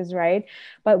diseases, right?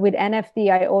 But with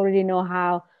NFT, I already know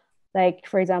how, like,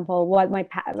 for example, what my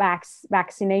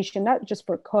vaccination, not just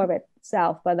for COVID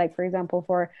itself, but like, for example,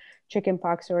 for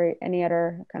chickenpox or any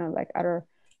other kind of like other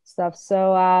stuff.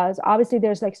 So obviously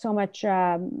there's like so much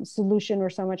solution or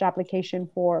so much application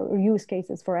for use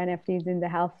cases for NFTs in the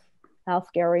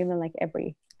healthcare, or even like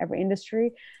every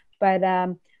industry. But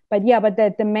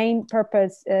the main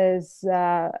purpose is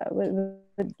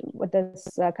with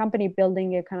this company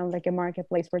building a kind of like a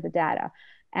marketplace for the data,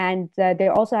 and they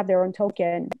also have their own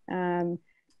token.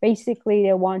 Basically,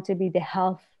 they want to be the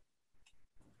health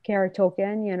care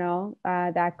token,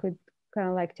 that could kind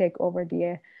of like take over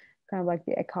the kind of like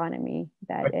the economy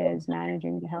that is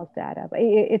managing the health data. But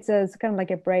it's kind of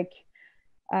like a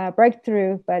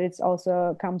breakthrough, but it's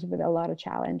also comes with a lot of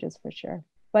challenges for sure.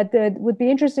 But it would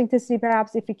be interesting to see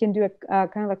perhaps if we can do a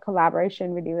kind of a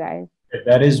collaboration with you guys.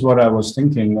 That is what I was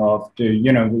thinking of.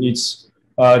 It's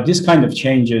this kind of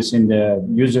changes in the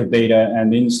user data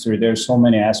and industry. There's so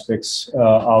many aspects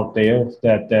out there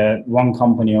that one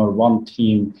company or one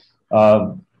team,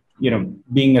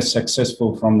 being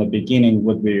successful from the beginning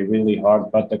would be really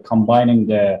hard. But combining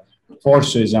the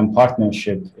forces and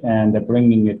partnership and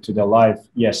bringing it to the life,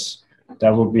 yes,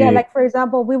 that would be. Yeah, like for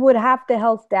example, we would have the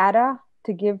health data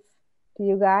to give to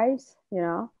you guys,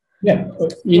 Yeah,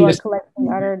 you are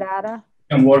collecting other data.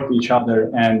 Can work with each other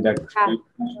and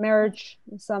merge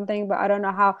something, but I don't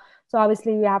know how. So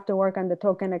obviously you have to work on the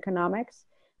token economics,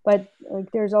 but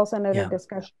there's also another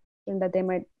discussion that they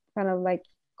might kind of like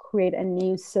create a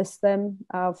new system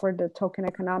for the token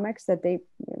economics that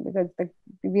because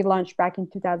we launched back in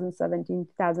 2017,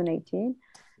 2018.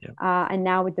 And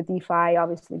now with the DeFi,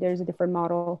 obviously there's a different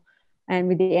model. And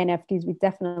with the NFTs, we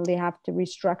definitely have to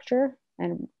restructure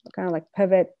and kind of like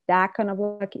pivot that kind of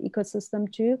like ecosystem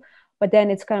too. But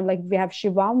then it's kind of like we have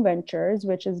Shivam Ventures,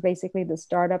 which is basically the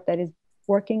startup that is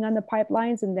working on the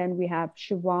pipelines. And then we have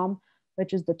Shivam,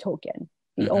 which is the token,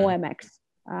 the OMX,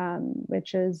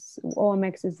 which is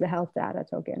OMX is the health data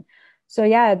token. So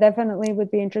yeah, definitely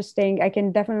would be interesting. I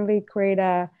can definitely create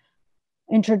a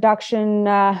introduction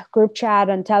group chat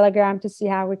on Telegram to see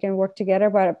how we can work together,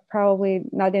 but probably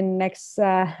not in the next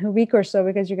week or so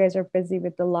because you guys are busy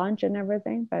with the launch and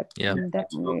everything. But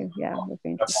definitely, would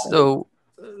be interesting. So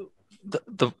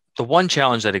the one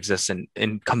challenge that exists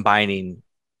in combining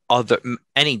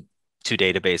any two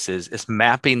databases is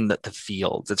mapping the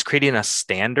fields. It's creating a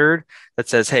standard that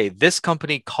says, hey, this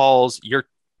company calls your,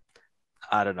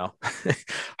 I don't know,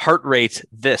 heart rate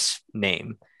this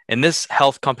name. And this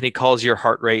health company calls your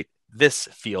heart rate this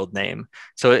field name.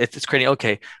 So it's creating,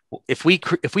 okay, if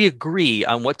we agree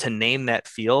on what to name that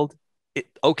field,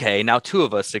 okay, now two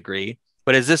of us agree.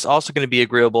 But is this also going to be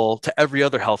agreeable to every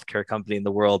other healthcare company in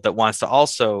the world that wants to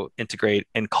also integrate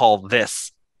and call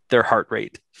this their heart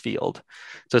rate field?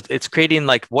 So it's creating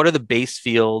like, what are the base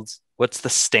fields? What's the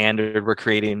standard we're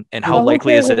creating, and how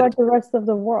likely is it about the rest of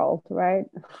the world, right?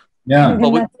 Yeah.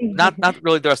 Well, not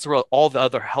really the rest of the world. All the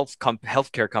other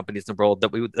healthcare companies in the world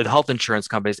the health insurance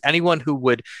companies, anyone who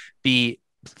would be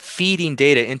feeding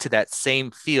data into that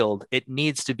same field, it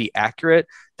needs to be accurate.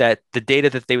 That the data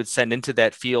that they would send into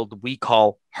that field, we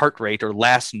call heart rate or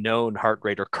last known heart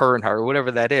rate or current heart or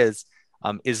whatever that is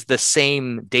the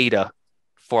same data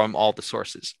from all the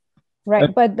sources.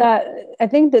 Right, but I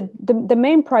think that the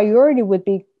main priority would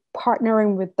be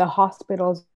partnering with the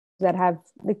hospitals that have,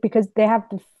 because they have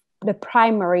the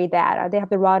primary data, they have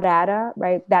the raw data,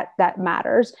 right? That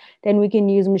matters. Then we can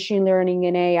use machine learning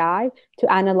and AI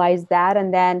to analyze that,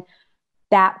 and then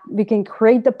that we can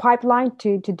create the pipeline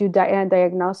to do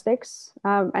diagnostics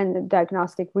and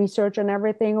diagnostic research and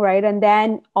everything, right? And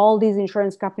then all these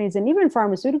insurance companies and even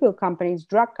pharmaceutical companies,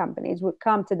 drug companies would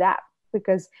come to that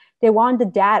because they want the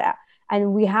data,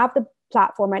 and we have the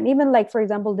platform. And even like, for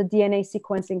example, the DNA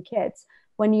sequencing kits.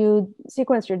 When you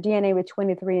sequence your DNA with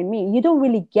 23andMe, you don't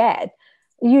really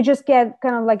you just get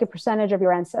kind of like a percentage of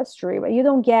your ancestry, but you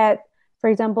don't get, for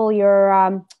example,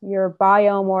 your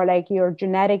biome or like your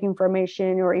genetic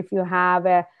information, or if you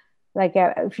have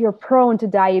if you're prone to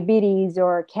diabetes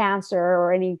or cancer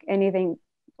or anything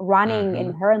running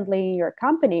inherently in your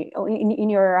company, in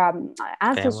your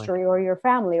ancestry family. Or your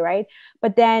family, right?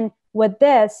 But then with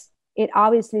this, it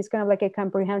obviously is kind of like a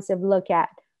comprehensive look at,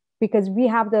 because we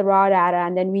have the raw data,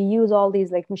 and then we use all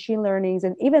these like machine learnings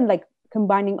and even like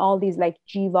combining all these like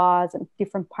GVAs and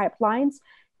different pipelines.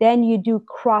 Then you do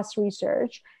cross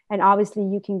research, and obviously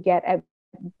you can get a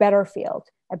better field,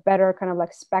 a better kind of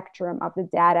like spectrum of the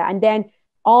data. And then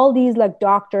all these like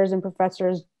doctors and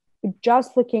professors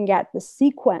just looking at the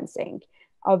sequencing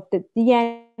of the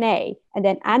DNA and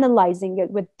then analyzing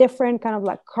it with different kind of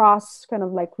like cross kind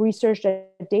of like research that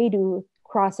they do,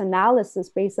 cross analysis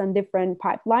based on different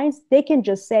pipelines. They can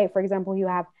just say, for example, you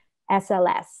have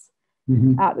SLS.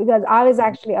 Because I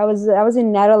was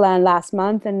in Netherlands last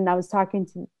month, and I was talking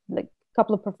to like a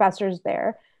couple of professors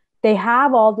there. They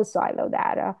have all the silo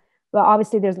data, but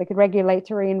obviously there's like a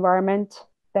regulatory environment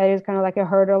that is kind of like a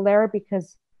hurdle there,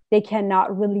 because they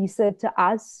cannot release it to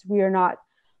us.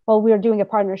 We're doing a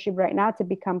partnership right now to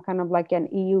become kind of like an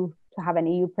EU, to have an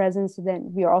EU presence. So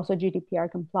then we are also GDPR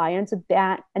compliant. So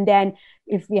that, and then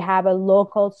if we have a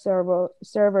local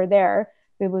server there,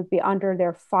 we would be under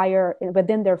their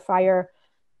within their fire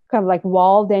kind of like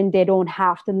wall. Then they don't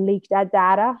have to leak that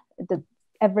data.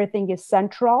 Everything is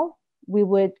central. We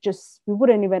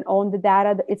wouldn't even own the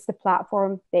data. It's the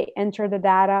platform. They enter the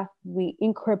data, we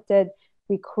encrypt it,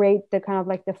 we create the kind of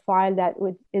like the file that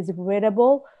is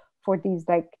readable for these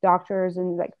like doctors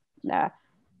and like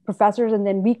professors, and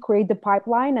then we create the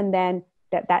pipeline, and then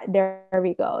there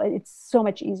we go. It's so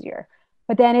much easier.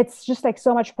 But then it's just like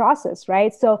so much process,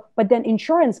 right? So, but then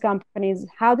insurance companies,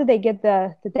 how do they get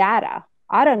the data?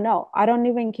 I don't know. I don't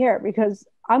even care, because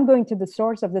I'm going to the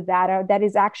source of the data that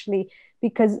is actually,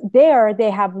 because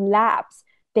they have labs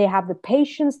they have the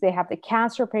patients, they have the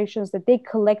cancer patients, that they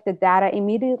collect the data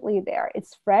immediately there.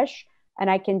 It's fresh, and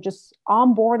I can just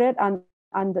onboard it on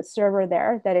the server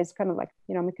there. That is kind of like,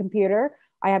 my computer.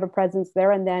 I have a presence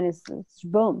there, and then it's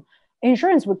boom.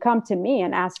 Insurance would come to me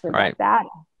and ask for that data,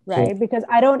 right? Cool. Because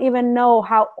I don't even know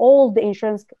how old the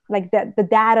insurance, like the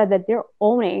data that they're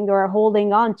owning or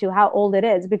holding on to, how old it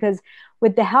is. Because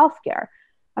with the healthcare,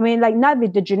 I mean, like not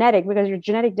with the genetic, because your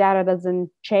genetic data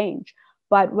doesn't change,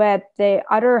 but with the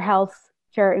other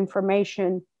healthcare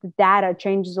information, the data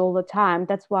changes all the time.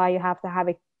 That's why you have to have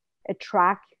a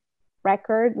track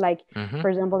record. Like, for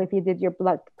example, if you did your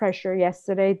blood pressure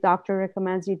yesterday, doctor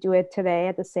recommends you do it today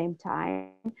at the same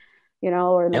time,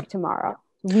 or like tomorrow.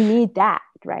 We need that,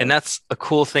 right? And that's a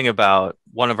cool thing about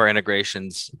one of our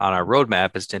integrations on our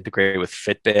roadmap is to integrate with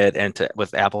Fitbit and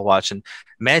with Apple Watch. And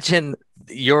imagine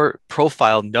your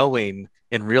profile knowing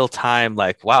in real time,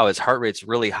 like, wow, his heart rate's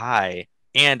really high,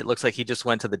 and it looks like he just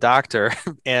went to the doctor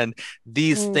and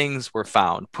these things were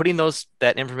found. Putting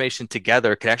that information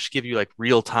together could actually give you like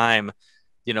real time,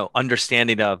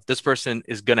 understanding of this person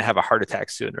is going to have a heart attack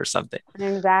soon or something.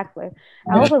 Exactly.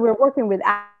 And also we're working with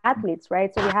athletes,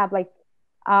 right? So we have like,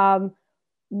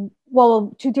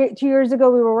 well, two years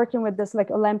ago, we were working with this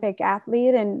like Olympic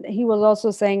athlete, and he was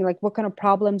also saying like what kind of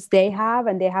problems they have,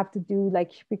 and they have to do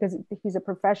like, because he's a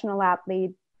professional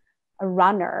athlete, a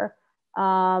runner,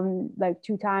 like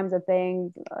 2 times, I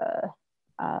think,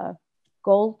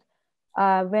 gold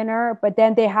winner, but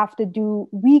then they have to do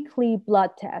weekly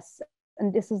blood tests.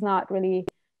 And this is not really,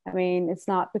 I mean, it's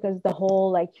not, because the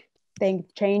whole like thing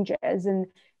changes, and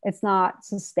it's not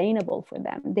sustainable for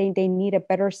them. They need a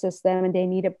better system, and they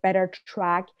need a better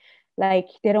track. Like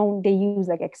they use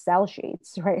like Excel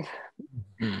sheets, right?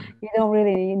 You don't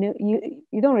really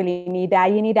need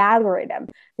that. You need algorithm,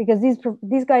 because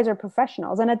these guys are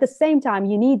professionals. And at the same time,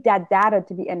 you need that data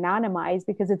to be anonymized,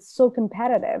 because it's so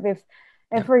competitive. If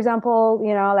for example,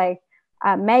 like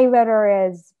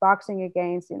Mayweather is boxing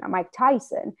against, Mike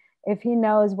Tyson, if he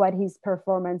knows what his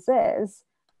performance is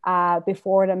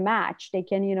before the match, they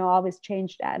can, always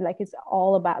change that. Like it's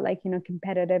all about like,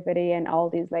 competitivity and all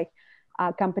these like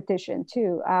competition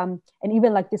too. And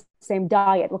even like this same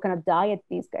diet, what kind of diet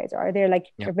these guys are. They're like,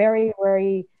 they're very,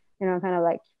 very, kind of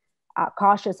like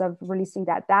cautious of releasing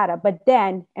that data. But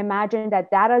then imagine that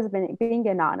data has been being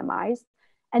anonymized.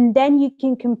 And then you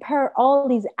can compare all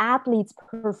these athletes'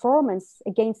 performance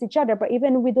against each other. But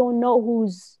even we don't know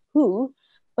who's who,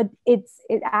 but it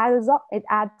adds up. It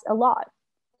adds a lot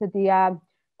to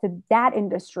that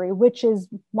industry, which is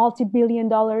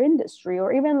multi-billion-dollar industry.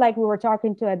 Or even like we were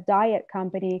talking to a diet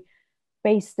company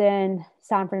based in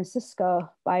San Francisco.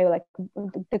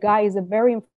 The guy is a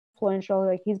very influential.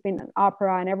 Like he's been in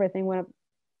opera and everything. One of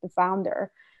the founder.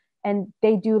 And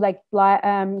they do like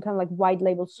kind of like white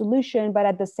label solution, but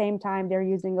at the same time, they're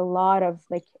using a lot of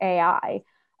like AI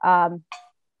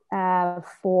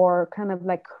for kind of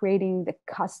like creating the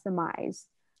customized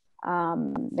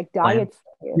like diet.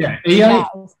 Yeah, AI.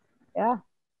 Yeah.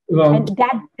 Well, and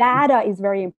that data is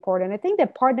very important. I think they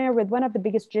partner with one of the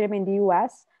biggest gym in the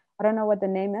US. I don't know what the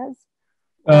name is.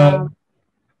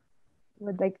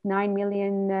 With like 9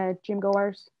 million gym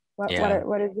goers. What is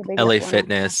the biggest LA one?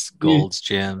 Fitness, Gold's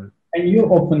Gym. And you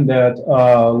open that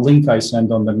link I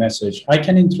sent on the message. I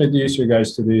can introduce you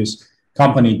guys to this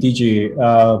company, Digi,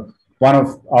 one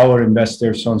of our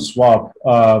investors on Swapp,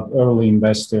 early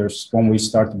investors when we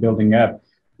started building app.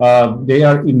 They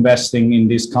are investing in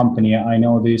this company. I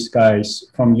know these guys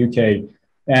from UK.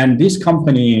 And this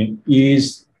company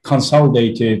is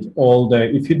consolidated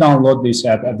if you download this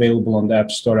app available on the App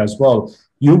Store as well,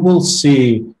 you will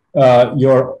see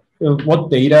what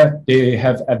data they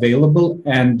have available,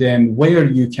 and then where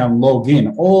you can log in.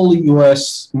 All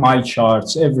US my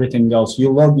charts, everything else,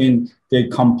 you log in, they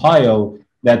compile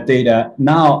that data.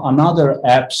 Now another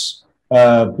apps,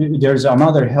 there's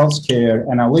another healthcare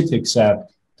analytics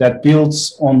app that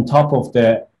builds on top of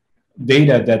the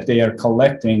data that they are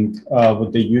collecting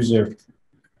with the user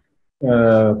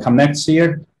connects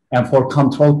here, and for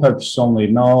control purpose only.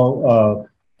 No,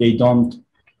 they don't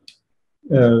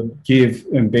give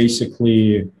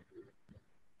basically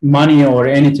money or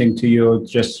anything to you.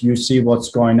 Just you see what's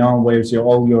going on, where's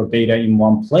all your data in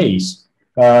one place.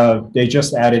 They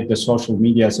just added the social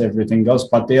medias, everything else,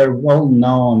 but they are well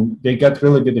known. They got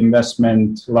really good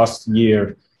investment last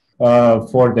year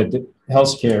for the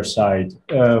healthcare side.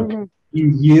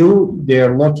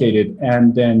 They're located,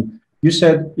 and then you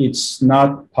said it's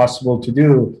not possible to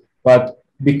do, but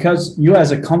because you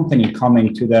as a company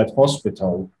coming to that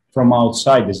hospital from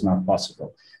outside is not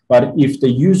possible. But if the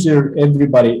user,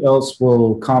 everybody else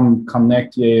will come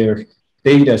connect their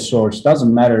data source,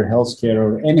 doesn't matter healthcare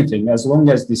or anything, as long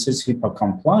as this is HIPAA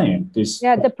compliant.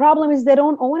 Yeah, the problem is they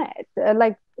don't own it.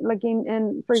 Like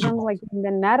in for example, like in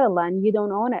the Netherlands, you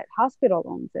don't own it. Hospital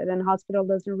owns it, and hospital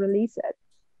doesn't release it.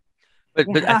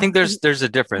 But I think there's a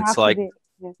difference. Like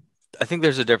yeah. I think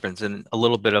there's a difference and a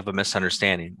little bit of a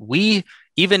misunderstanding. We,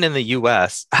 even in the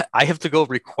US, I have to go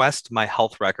request my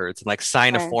health records and like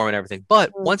sign a form and everything.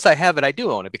 But once I have it, I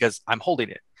do own it because I'm holding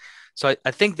it. So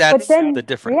I think that's the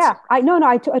difference. Yeah,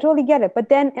 I totally get it. But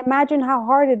then imagine how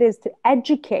hard it is to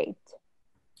educate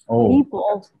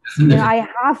people. You know, I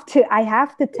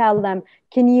have to tell them,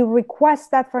 can you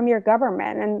request that from your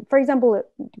government? And for example,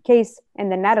 case in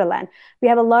the Netherlands, we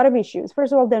have a lot of issues.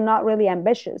 First of all, they're not really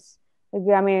ambitious.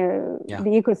 Like, I mean,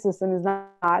 the ecosystem is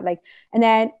not like, and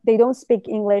then they don't speak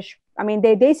English. I mean,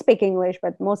 they speak English,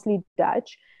 but mostly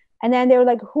Dutch. And then they were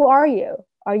like, who are you?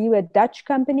 Are you a Dutch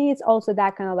company? It's also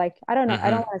that kind of like, I don't know, I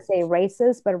don't want to say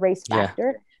racist, but race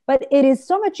factor. But it is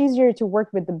so much easier to work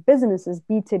with the businesses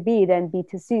B2B than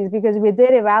B2Cs, because we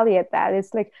did evaluate that.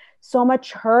 It's like so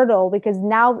much hurdle, because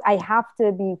now I have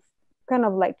to be kind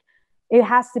of like, it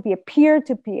has to be a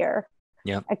peer-to-peer,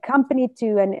 a company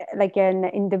to an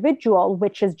individual,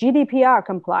 which is GDPR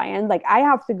compliant. Like I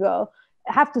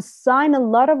have to sign a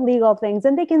lot of legal things,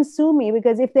 and they can sue me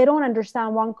because if they don't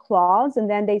understand one clause and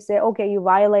then they say, okay, you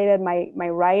violated my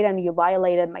right and you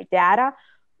violated my data,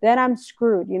 then I'm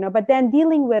screwed, you know. But then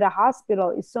dealing with a hospital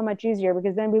is so much easier,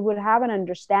 because then we would have an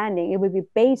understanding. It would be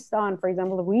based on, for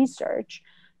example, research,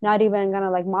 not even kind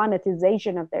of like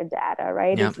monetization of their data,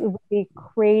 right? It would be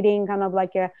creating kind of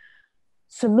like a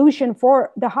solution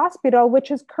for the hospital,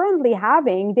 which is currently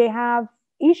they have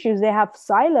issues. They have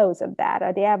silos of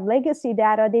data. They have legacy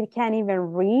data they can't even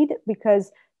read,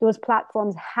 because those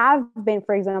platforms have been,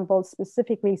 for example,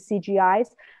 specifically CGIs,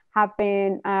 have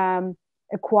been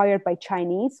acquired by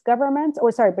Chinese governments,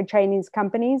 by Chinese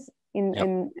companies in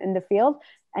the field,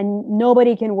 and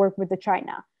nobody can work with the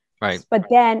China. Right. But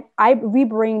then we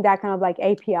bring that kind of like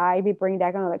API, we bring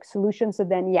that kind of like solution. So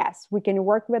then, yes, we can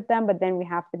work with them, but then we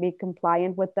have to be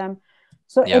compliant with them.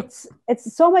 So it's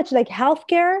so much like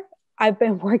healthcare. I've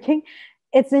been working.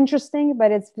 It's interesting,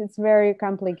 but it's very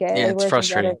complicated. Yeah, it's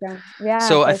frustrating.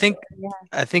 So I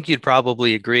think you'd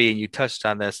probably agree, and you touched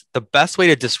on this. The best way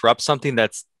to disrupt something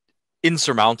that's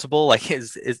insurmountable, like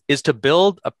is to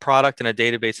build a product and a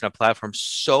database and a platform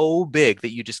so big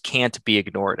that you just can't be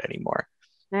ignored anymore.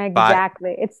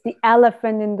 Exactly. It's the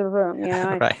elephant in the room, you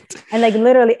know. Right. And like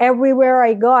literally everywhere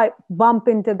I go, I bump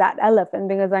into that elephant,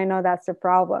 because I know that's the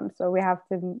problem. So we have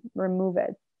to remove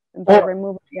it. And by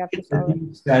remove it, you have to solve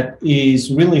it. That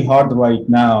is really hard right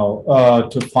now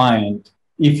to find.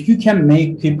 If you can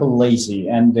make people lazy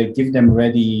and give them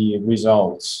ready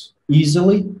results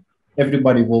easily,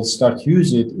 everybody will start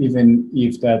use it, even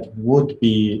if that would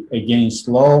be against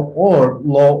law, or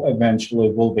law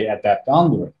eventually will be at that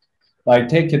boundary. Like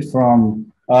take it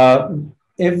from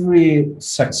every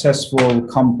successful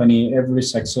company, every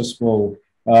successful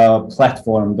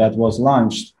platform that was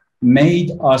launched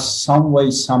made us some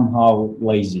way, somehow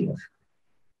lazier.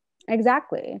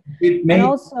 Exactly. It made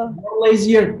also more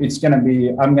lazier. It's going to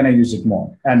be, I'm going to use it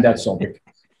more. And that's all.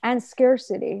 And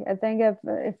scarcity. I think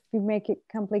if we make it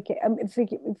complicated, if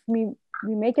we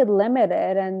make it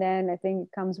limited, and then I think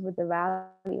it comes with the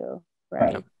value,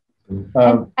 right?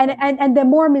 And the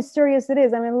more mysterious it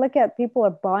is, I mean, look at people are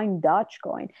buying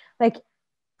Dogecoin. Like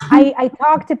I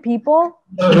talk to people,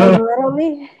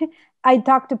 literally, I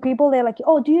talk to people, they're like,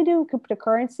 oh, do you do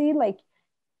cryptocurrency? Like,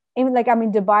 even like I'm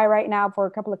in Dubai right now for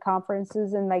a couple of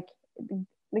conferences, and like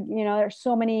you know, there's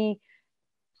so many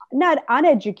not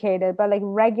uneducated, but like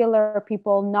regular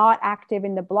people not active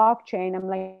in the blockchain. I'm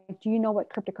like, do you know what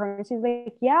cryptocurrency is?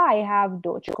 Like, yeah, I have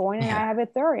Dogecoin and I have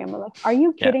Ethereum. I'm like, are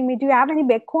you kidding me? Do you have any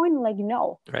Bitcoin? Like,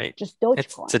 no, just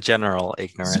Dogecoin. It's a general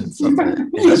ignorance of the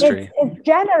industry. It's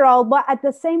general, but at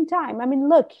the same time, I mean,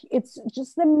 look, it's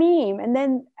just the meme. And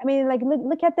then, I mean, like,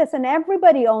 look at this, and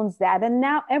everybody owns that. And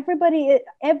now every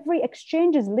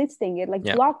exchange is listing it, like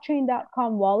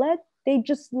blockchain.com wallet. They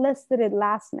just listed it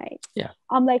last night. Yeah.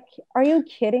 I'm like, are you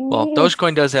kidding me? Well,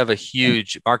 Dogecoin does have a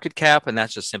huge market cap, and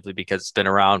that's just simply because it's been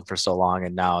around for so long,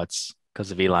 and now it's because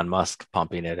of Elon Musk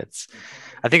pumping it.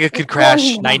 I think it could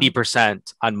crash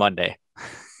 90% on Monday.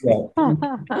 Yeah.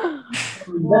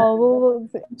 Well,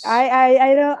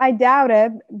 I doubt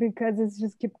it, because it's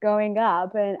just keep going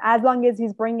up. And as long as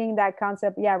he's bringing that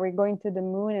concept, we're going to the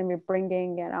moon, and we're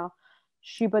bringing, you know,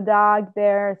 Shiba dog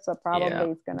there, so probably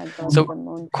it's gonna go to the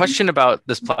moon. Question about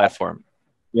this platform.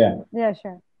 Yeah,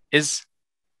 sure. Is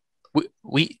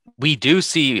we do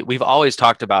see, we've always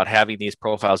talked about having these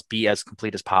profiles be as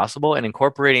complete as possible, and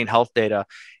incorporating health data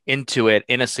into it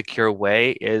in a secure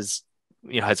way is,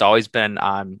 has always been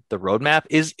on the roadmap.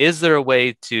 Is there a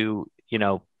way to,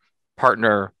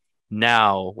 partner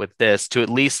now with this to at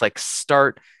least like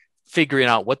start figuring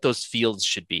out what those fields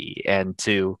should be and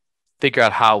to figure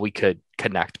out how we could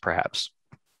connect perhaps?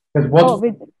 Because what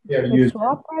with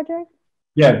Swapp project?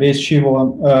 Yeah, this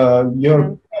Shiva,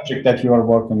 your project that you are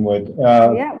working with.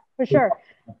 Yeah, for sure.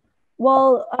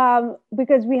 Well,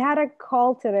 because we had a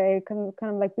call today, kind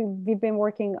of like we've been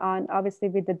working on, obviously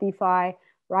with the DeFi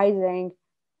rising,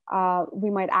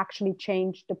 we might actually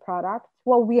change the product.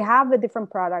 Well, we have a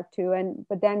different product too,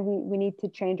 but then we need to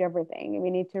change everything. We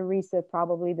need to reset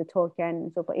probably the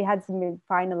token, so it has to be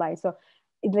finalized. So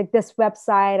like this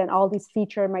website and all these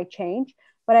features might change,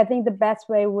 but I think the best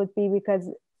way would be, because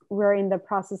we're in the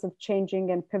process of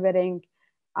changing and pivoting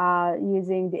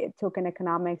using the token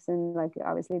economics, and like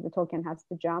obviously the token has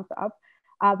to jump up.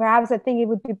 Perhaps I think it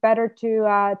would be better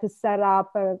to set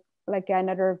up like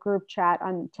another group chat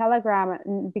on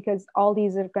Telegram, because all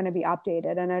these are going to be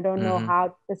updated, and I don't know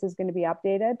how this is going to be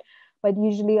updated. But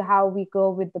usually how we go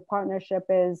with the partnership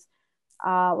is,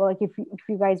 well, like if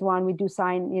you guys want, we do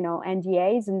sign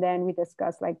NDAs, and then we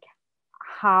discuss like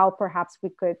how perhaps we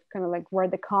could kind of like where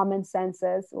the common sense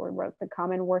is, or where the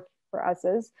common work for us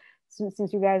is. So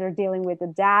since you guys are dealing with the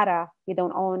data, you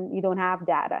don't have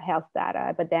data, health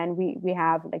data, but then we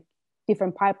have like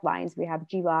different pipelines. We have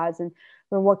GWAS, and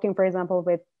we're working, for example,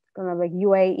 with kind of like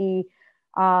UAE,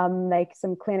 like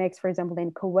some clinics, for example,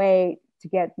 in Kuwait to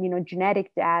get,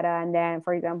 genetic data. And then,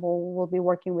 for example, we'll be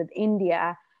working with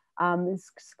India.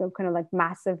 It's kind of like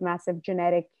massive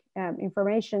genetic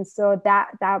information. So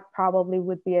that probably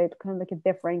would be a kind of like a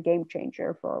different game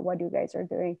changer for what you guys are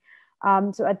doing.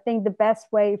 So I think the best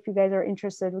way, if you guys are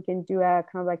interested, we can do a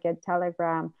kind of like a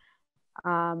Telegram,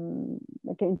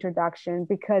 like an introduction,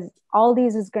 because all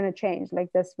these is going to change,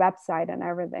 like this website and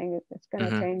everything. It's going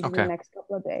to change in the next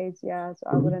couple of days. Yeah, so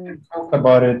I wouldn't talk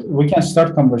about it. We can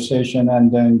start conversation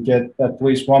and then get at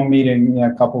least one meeting in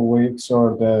a couple of weeks,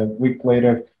 or the week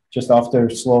later, just after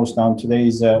it slows down.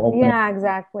 Today's open. Yeah,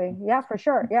 exactly. Yeah, for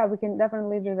sure. Yeah, we can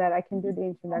definitely do that. I can do the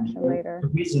introduction later. The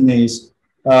reason is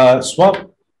Swap.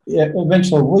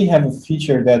 Eventually, we have a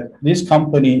feature that this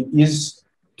company is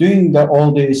doing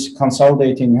all this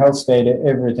consolidating health data,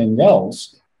 everything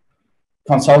else,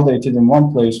 consolidated in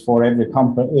one place for every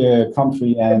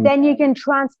country. And but then you can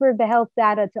transfer the health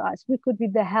data to us. We could be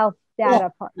the health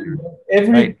data partner.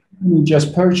 Every company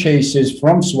just purchases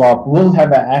from Swap will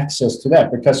have access to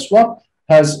that, because Swap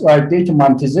has like data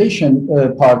monetization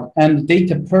part and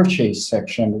data purchase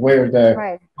section, where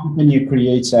the company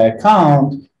creates an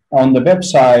account on the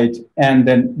website and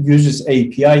then uses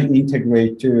API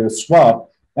integrate to Swap,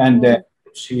 and then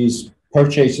she's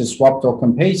purchases Swap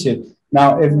token, pays it.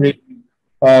 Now every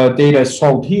data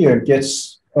sold here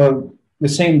gets the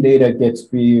same data gets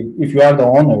if you are the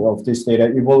owner of this data,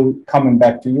 it will coming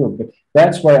back to you. But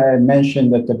that's why I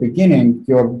mentioned at the beginning,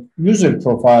 your user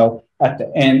profile, at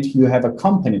the end, you have a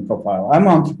company profile. I'm an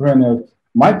entrepreneur.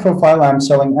 My profile I'm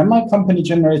selling, and my company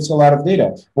generates a lot of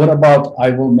data. What about I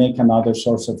will make another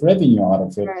source of revenue out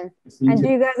of it? Right. And do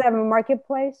you guys have a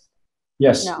marketplace?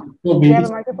 Yes. No. Will do you have a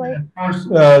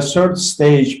marketplace? Third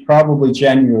stage, probably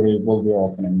January, will be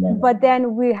opening that. But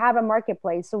then we have a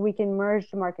marketplace, so we can merge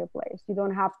the marketplace. You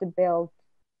don't have to build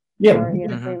or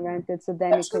reinvent it. So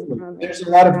then absolutely. You can. There's a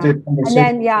lot of the and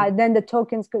then then the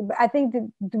tokens could. But I think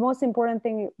the most important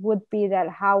thing would be that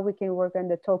how we can work on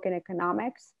the token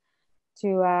economics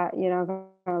to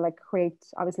kind of like create.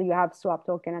 Obviously you have swap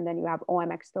token, and then you have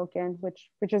OMX token, which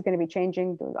is going to be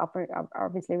changing,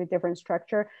 obviously with different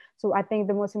structure. So I think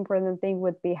the most important thing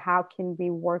would be how can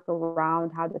we work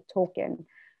around how the token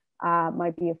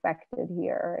might be affected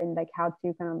here, and like how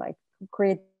to kind of like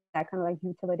create that kind of like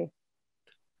utility.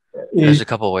 There's a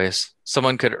couple of ways.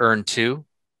 Someone could earn two,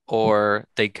 or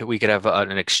we could have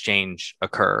an exchange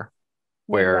occur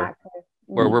where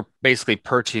we're basically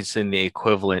purchasing the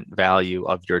equivalent value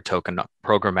of your token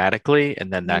programmatically,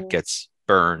 and then that gets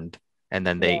burned, and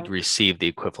then they receive the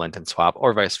equivalent in Swap,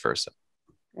 or vice versa.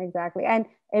 Exactly. And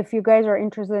if you guys are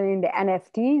interested in the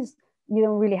NFTs, you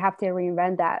don't really have to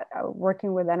reinvent that.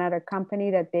 Working with another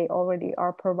company that they already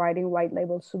are providing white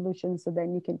label solutions, so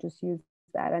then you can just use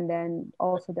that, and then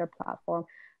also their platform.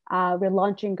 We're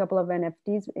launching a couple of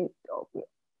NFTs.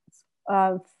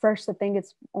 First, I think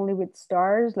it's only with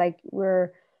stars. Like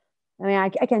I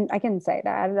can say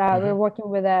that we're working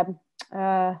with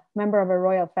a member of a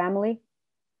royal family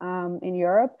in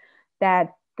Europe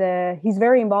that he's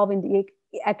very involved in the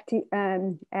tech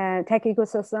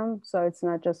ecosystem. So it's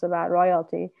not just about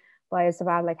royalty, but it's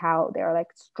about like how they're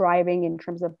like striving in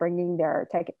terms of bringing their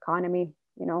tech economy,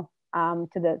 to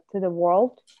the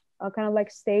world kind of like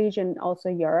stage, and also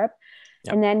Europe.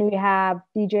 Yep. And then we have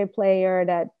DJ Player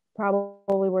that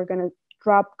probably we're going to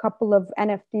drop a couple of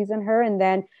NFTs in her, and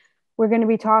then we're going to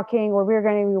be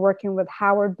working with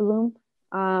Howard Bloom.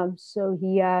 So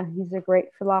he's a great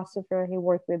philosopher. He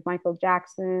worked with Michael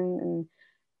Jackson and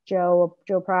Joe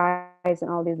Price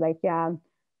and all these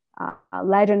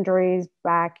legendaries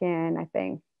back in, I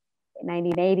think,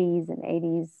 1980s and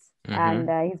 80s. Mm-hmm.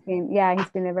 And he's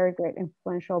been a very great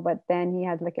influential, but then he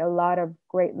had like a lot of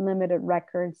great limited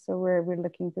records. So we're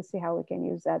looking to see how we can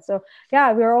use that. So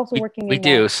yeah, we're also working. We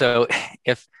do. So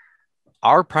if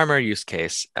our primary use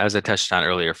case, as I touched on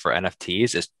earlier for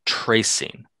NFTs, is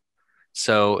tracing.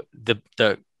 So the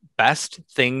best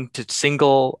thing to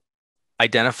single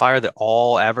identifier that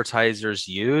all advertisers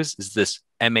use is this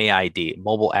MAID,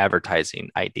 mobile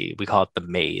advertising ID. We call it the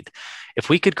MAID. If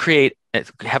we could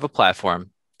have a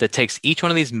platform that takes each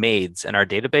one of these MAIDs in our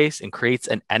database and creates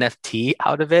an NFT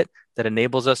out of it that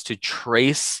enables us to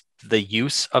trace the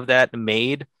use of that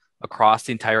MAID across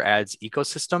the entire ads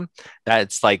ecosystem,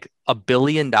 that's like $1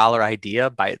 billion idea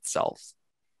by itself.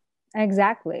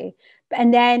 Exactly.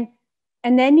 And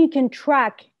then you can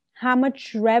track how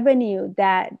much revenue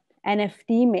that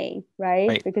NFT made,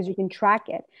 right? Because you can track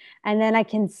it. And then I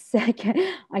can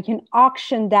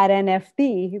auction that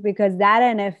NFT, because that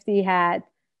NFT had,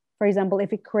 for example,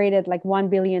 if it created like $1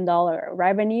 billion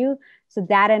revenue, so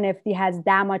that NFT has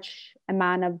that much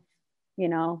amount of,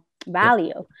 value.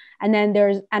 Yep. And then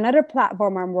there's another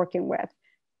platform I'm working with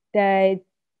that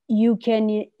you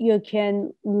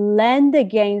can lend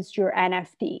against your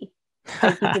NFT.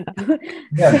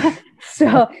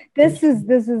 So this is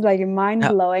like mind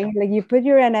blowing. Like you put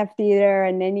your NFT there,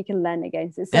 and then you can lend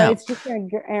against it. So it's just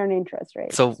going to earn interest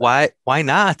rate. So why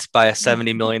not buy a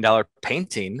 $70 million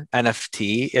painting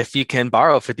NFT if you can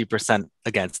borrow 50%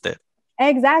 against it?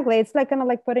 Exactly. It's like kind of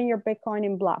like putting your Bitcoin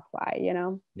in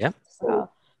BlockFi, Yep.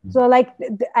 So like,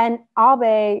 and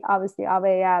Aave, obviously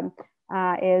Aave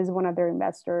is one of their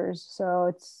investors. So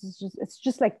it's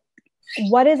just like,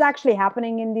 what is actually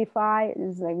happening in DeFi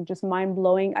is like just mind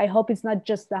blowing. I hope it's not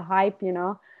just the hype,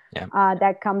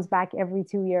 that comes back every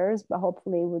 2 years, but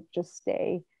hopefully it would just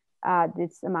stay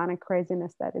this amount of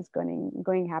craziness that is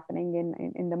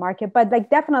happening in the market. But like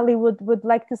definitely would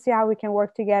like to see how we can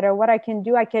work together. What I can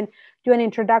do an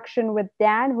introduction with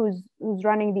Dan, who's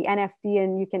running the NFT,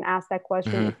 and you can ask that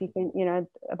question if you can,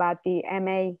 about the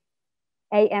AMA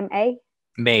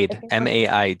MAID,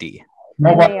 MAID.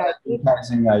 Mobile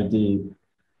advertising ID.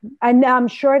 And I'm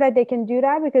sure that they can do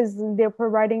that because they're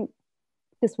providing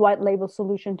this white label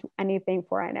solution to anything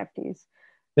for NFTs.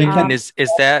 They can. Is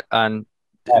that on?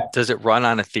 Does it run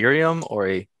on Ethereum or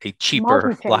a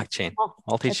cheaper blockchain?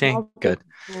 Multi-chain? Good.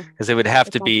 Because it would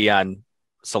have to be on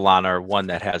Solana, or one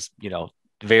that has,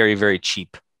 very, very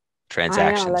cheap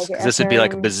transactions. Because this would be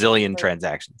like a bazillion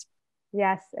transactions.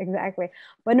 Yes, exactly.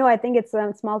 But no, I think it's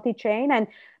multi-chain. And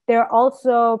they're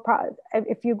also,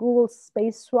 if you Google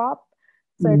Space Swap,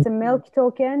 so it's a milk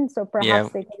token. So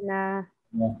perhaps they can.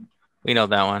 We know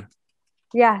that one.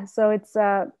 Yeah. So it's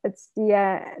the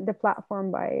platform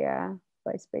by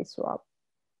Space Swap.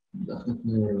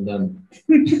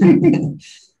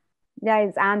 Yeah,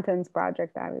 it's Anton's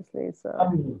project, obviously. So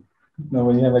no,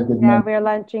 we have a good. Yeah, we're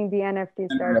launching the NFT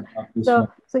store.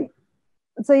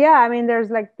 So yeah, I mean, there's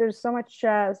so much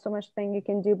thing you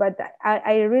can do, but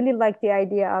I really like the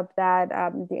idea of that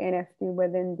the NFT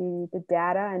within the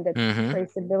data and the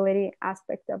traceability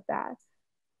aspect of that.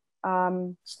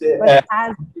 But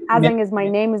as long as my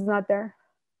name is not there.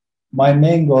 My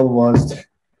main goal was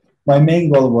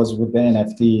with the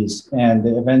NFTs and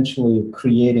eventually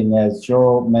creating, as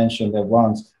Joe mentioned at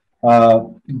once,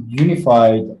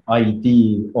 unified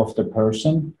ID of the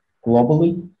person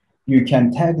globally. You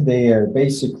can tag there,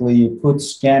 basically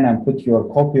scan and put your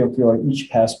copy of your each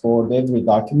passport, every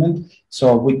document.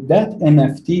 So with that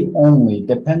NFT only,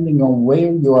 depending on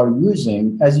where you are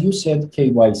using, as you said,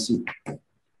 KYC.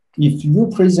 If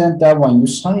you present that one, you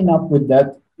sign up with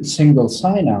that single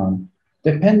sign-on,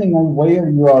 depending on where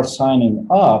you are signing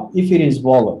up, if it is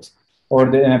wallet or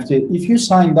the NFT, if you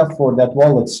signed up for that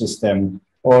wallet system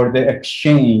or the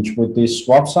exchange with this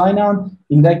swap sign-on,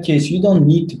 in that case, you don't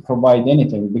need to provide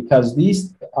anything because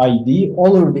this ID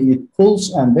already it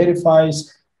pulls and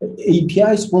verifies.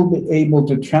 APIs will be able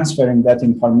to transferring that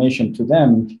information to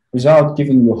them without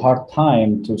giving you a hard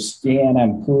time to scan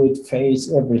and put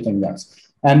face, everything else.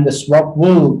 And the swap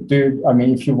will do, I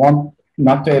mean, if you want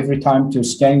not to every time to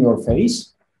scan your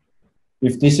face,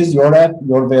 If this is your app,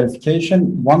 your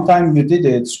verification, one time you did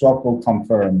it, Swap will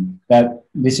confirm that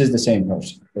this is the same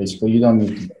person. Basically, you don't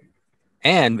need to.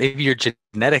 And maybe your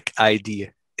genetic ID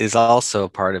is also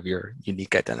part of your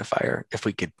unique identifier if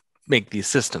we could make these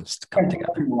systems come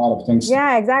together. A lot of things.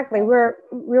 Yeah, exactly. We're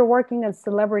working on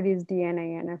celebrities'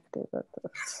 DNA NFT.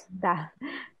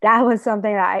 That was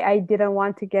something that I didn't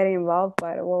want to get involved,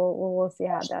 but we'll see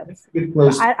how that's.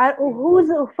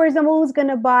 For example, who's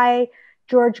gonna buy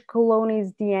George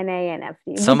Clooney's DNA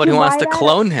NFT? Somebody who wants to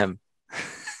clone him.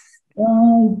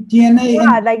 DNA.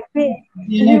 Yeah, like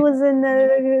he was in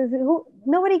the.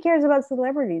 Nobody cares about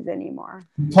celebrities anymore.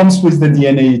 It comes with the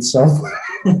DNA itself.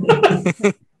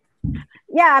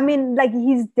 Yeah, I mean, like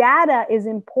his data is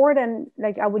important.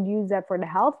 Like I would use that for the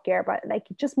healthcare, but like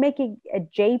just making a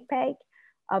JPEG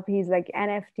of his like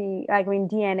NFT, like I mean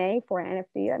DNA for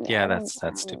NFT. I mean, yeah, that's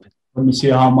stupid. Let me see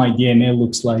how my DNA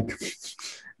looks like.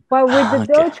 But with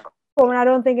the Dogecoin, I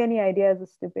don't think any ideas are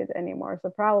stupid anymore. So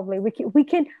probably we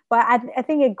can. But I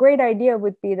think a great idea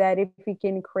would be that if we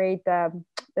can create the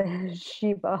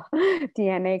Shiba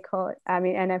DNA code, I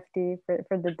mean NFT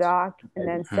for the dog, and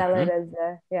then sell it as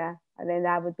I think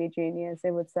that would be genius.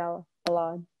 It would sell a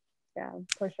lot. Yeah,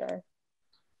 for sure.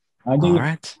 I think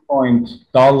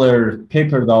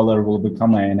paper dollar will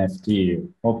become an NFT.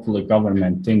 Hopefully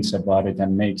government thinks about it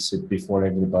and makes it before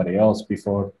everybody else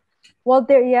Well,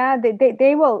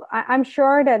 they will. I'm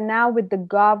sure that now with the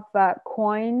Gov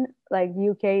coin, like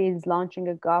UK is launching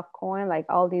a Gov coin, like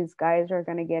all these guys are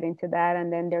going to get into that,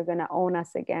 and then they're going to own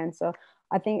us again. So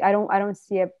I think I don't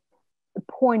see a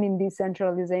point in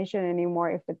decentralization anymore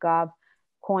if the Gov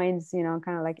coins,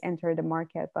 kind of like enter the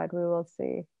market, but we will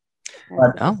see.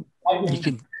 You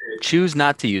can choose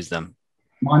not to use them.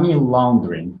 Money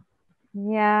laundering.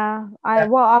 Yeah,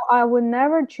 I would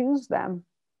never choose them.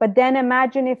 But then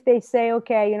imagine if they say,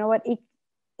 okay, you know what,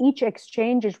 each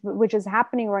exchange, which is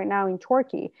happening right now in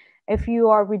Turkey, if you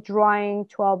are withdrawing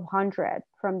 1,200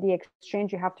 from the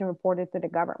exchange, you have to report it to the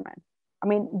government. I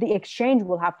mean, the exchange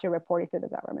will have to report it to the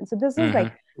government. So this is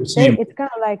like, it's kind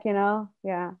of like,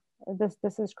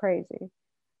 this is crazy.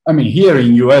 I mean, here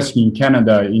in US, in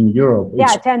Canada, in Europe.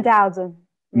 Yeah, 10,000.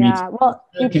 Yeah, well,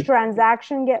 each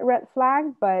transaction get red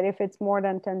flagged, but if it's more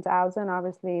than 10,000,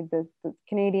 obviously the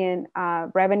Canadian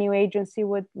revenue agency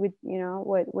would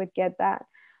get that.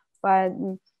 But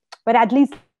at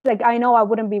least, like, I know I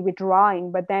wouldn't be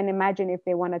withdrawing, but then imagine if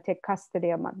they want to take custody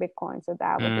of my Bitcoin. So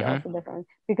that would be also different,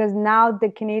 because now the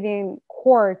Canadian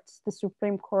courts, the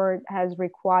Supreme Court has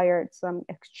required some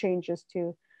exchanges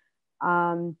to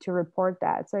report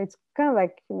that. So it's kind of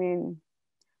like, I mean,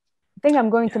 I think I'm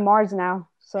going to Mars now.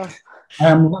 So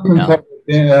I'm looking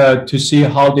forward to see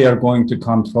how they are going to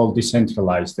control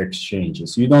decentralized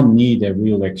exchanges. You don't need a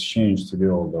real exchange to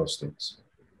do all those things.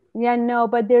 Yeah, no,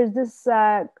 but there's this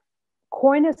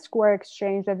Coinsquare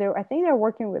exchange that I think they're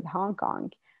working with Hong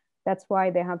Kong. That's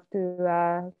why they have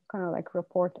to kind of like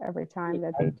report every time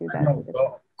that they do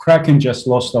that. Kraken just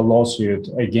lost a lawsuit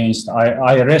against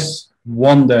IRS.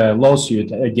 Won the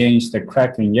lawsuit against the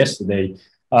Kraken yesterday.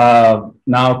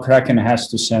 Now Kraken has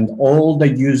to send all the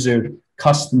user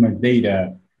customer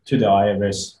data to the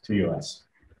IRS to US.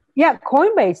 Yeah,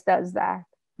 Coinbase does that.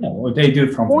 Yeah, well, they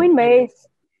do from Coinbase.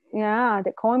 Yeah,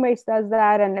 the Coinbase does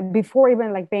that, and before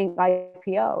even like being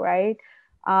IPO, right?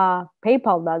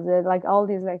 PayPal does it. Like all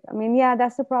these, like, I mean, yeah,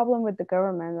 that's the problem with the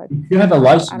government. Like, if you have a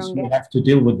license, you have to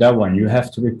deal with that one. You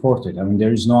have to report it. I mean,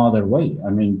 there is no other way. I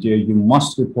mean, you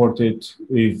must report it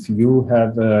if you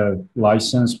have a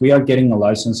license. We are getting a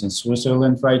license in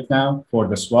Switzerland right now for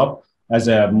the Swap as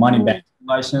a money bank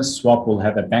license. Swap will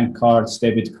have a bank cards,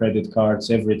 debit, credit cards,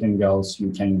 everything else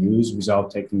you can use without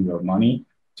taking your money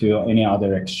to any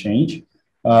other exchange.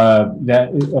 That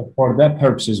for that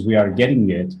purposes, we are getting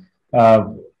it.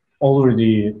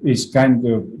 Already it's kind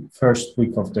of first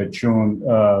week of the June,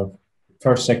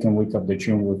 second week of the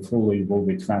June, will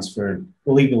be transferred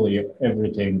legally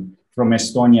everything from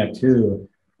Estonia to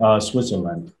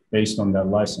Switzerland based on that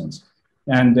license.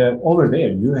 And over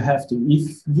there, you have to,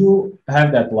 if you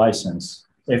have that license,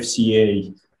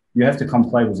 FCA, you have to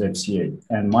comply with FCA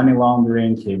and money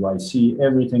laundering, KYC,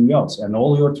 everything else. And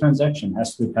all your transaction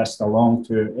has to be passed along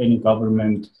to any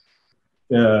government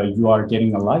you are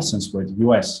getting a license with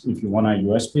US. If you want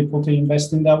US people to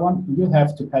invest in that one, you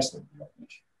have to pass it.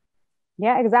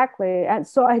 Yeah, exactly. And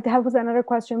so that was another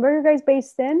question. Where are you guys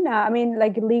based in? I mean,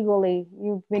 like legally,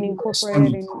 you've been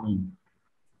incorporated in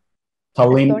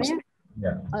Tallinn. Estonia?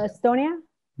 Yeah. Estonia?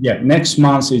 Yeah, next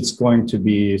month it's going to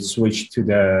be switched to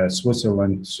the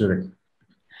Switzerland, Zurich.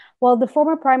 Well, the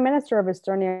former Prime Minister of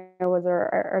Estonia was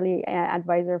our early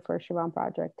advisor for Shivan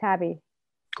project, Tabby.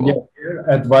 Cool. Yeah, we're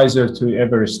advisor to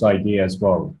Everest ID as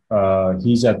well.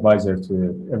 He's advisor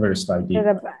to Everest ID.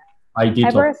 ID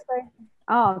Everest,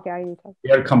 oh, okay. ID talk.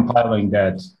 We are compiling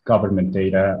that government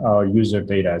data, user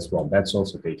data as well. That's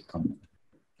also data company.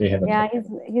 They have yeah,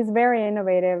 he's very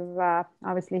innovative.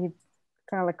 Obviously, he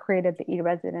kind of like created the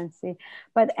e-residency.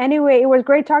 But anyway, it was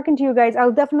great talking to you guys.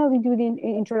 I'll definitely do the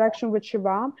introduction with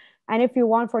Shivam. And if you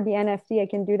want for the NFT, I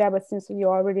can do that. But since you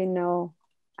already know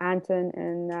Anton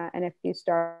and NFT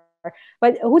Star,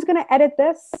 but who's going to edit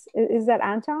this? Is that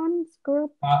Anton's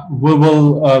group?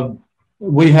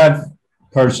 We have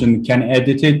person can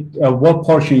edit it. What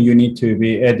portion you need to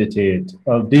be edited?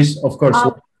 This, of course,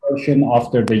 portion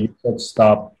after the user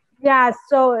stop. Yeah,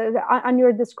 so on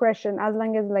your discretion, as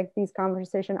long as like these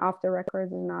conversation off the record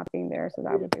is not being there, so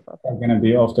that would be perfect. I'm gonna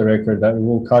be off the record. That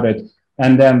we'll cut it.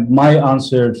 And then my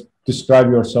answer, describe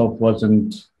yourself,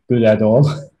 wasn't good at all.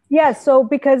 Yeah, so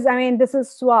because I mean this is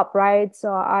Swapp, right?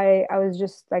 So I was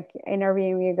just like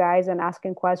interviewing you guys and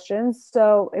asking questions.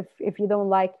 So if you don't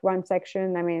like one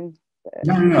section, I mean.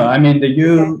 No. I mean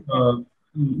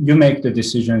you make the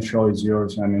decision. Show is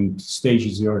yours. I mean stage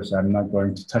is yours. I'm not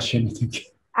going to touch anything.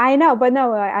 I know, but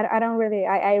no, I don't really.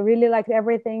 I really liked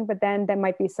everything, but then there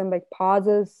might be some like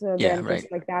pauses. Then right. just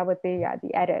like that with the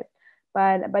edit.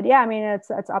 But yeah, I mean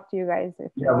it's up to you guys.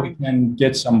 We can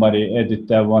get somebody edit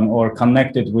that one or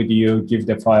connect it with you, give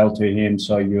the file to him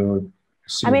so you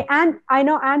see. I mean, and I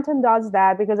know Anton does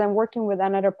that because I'm working with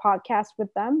another podcast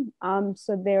with them.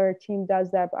 So their team does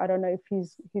that, but I don't know if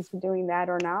he's doing that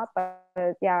or not.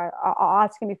 But yeah, I'll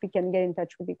ask him if he can get in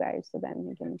touch with you guys, so then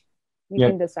you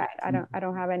can decide. I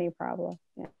don't have any problem.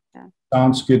 Yeah.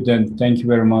 Sounds good then. Thank you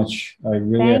very much. I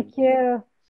really thank you.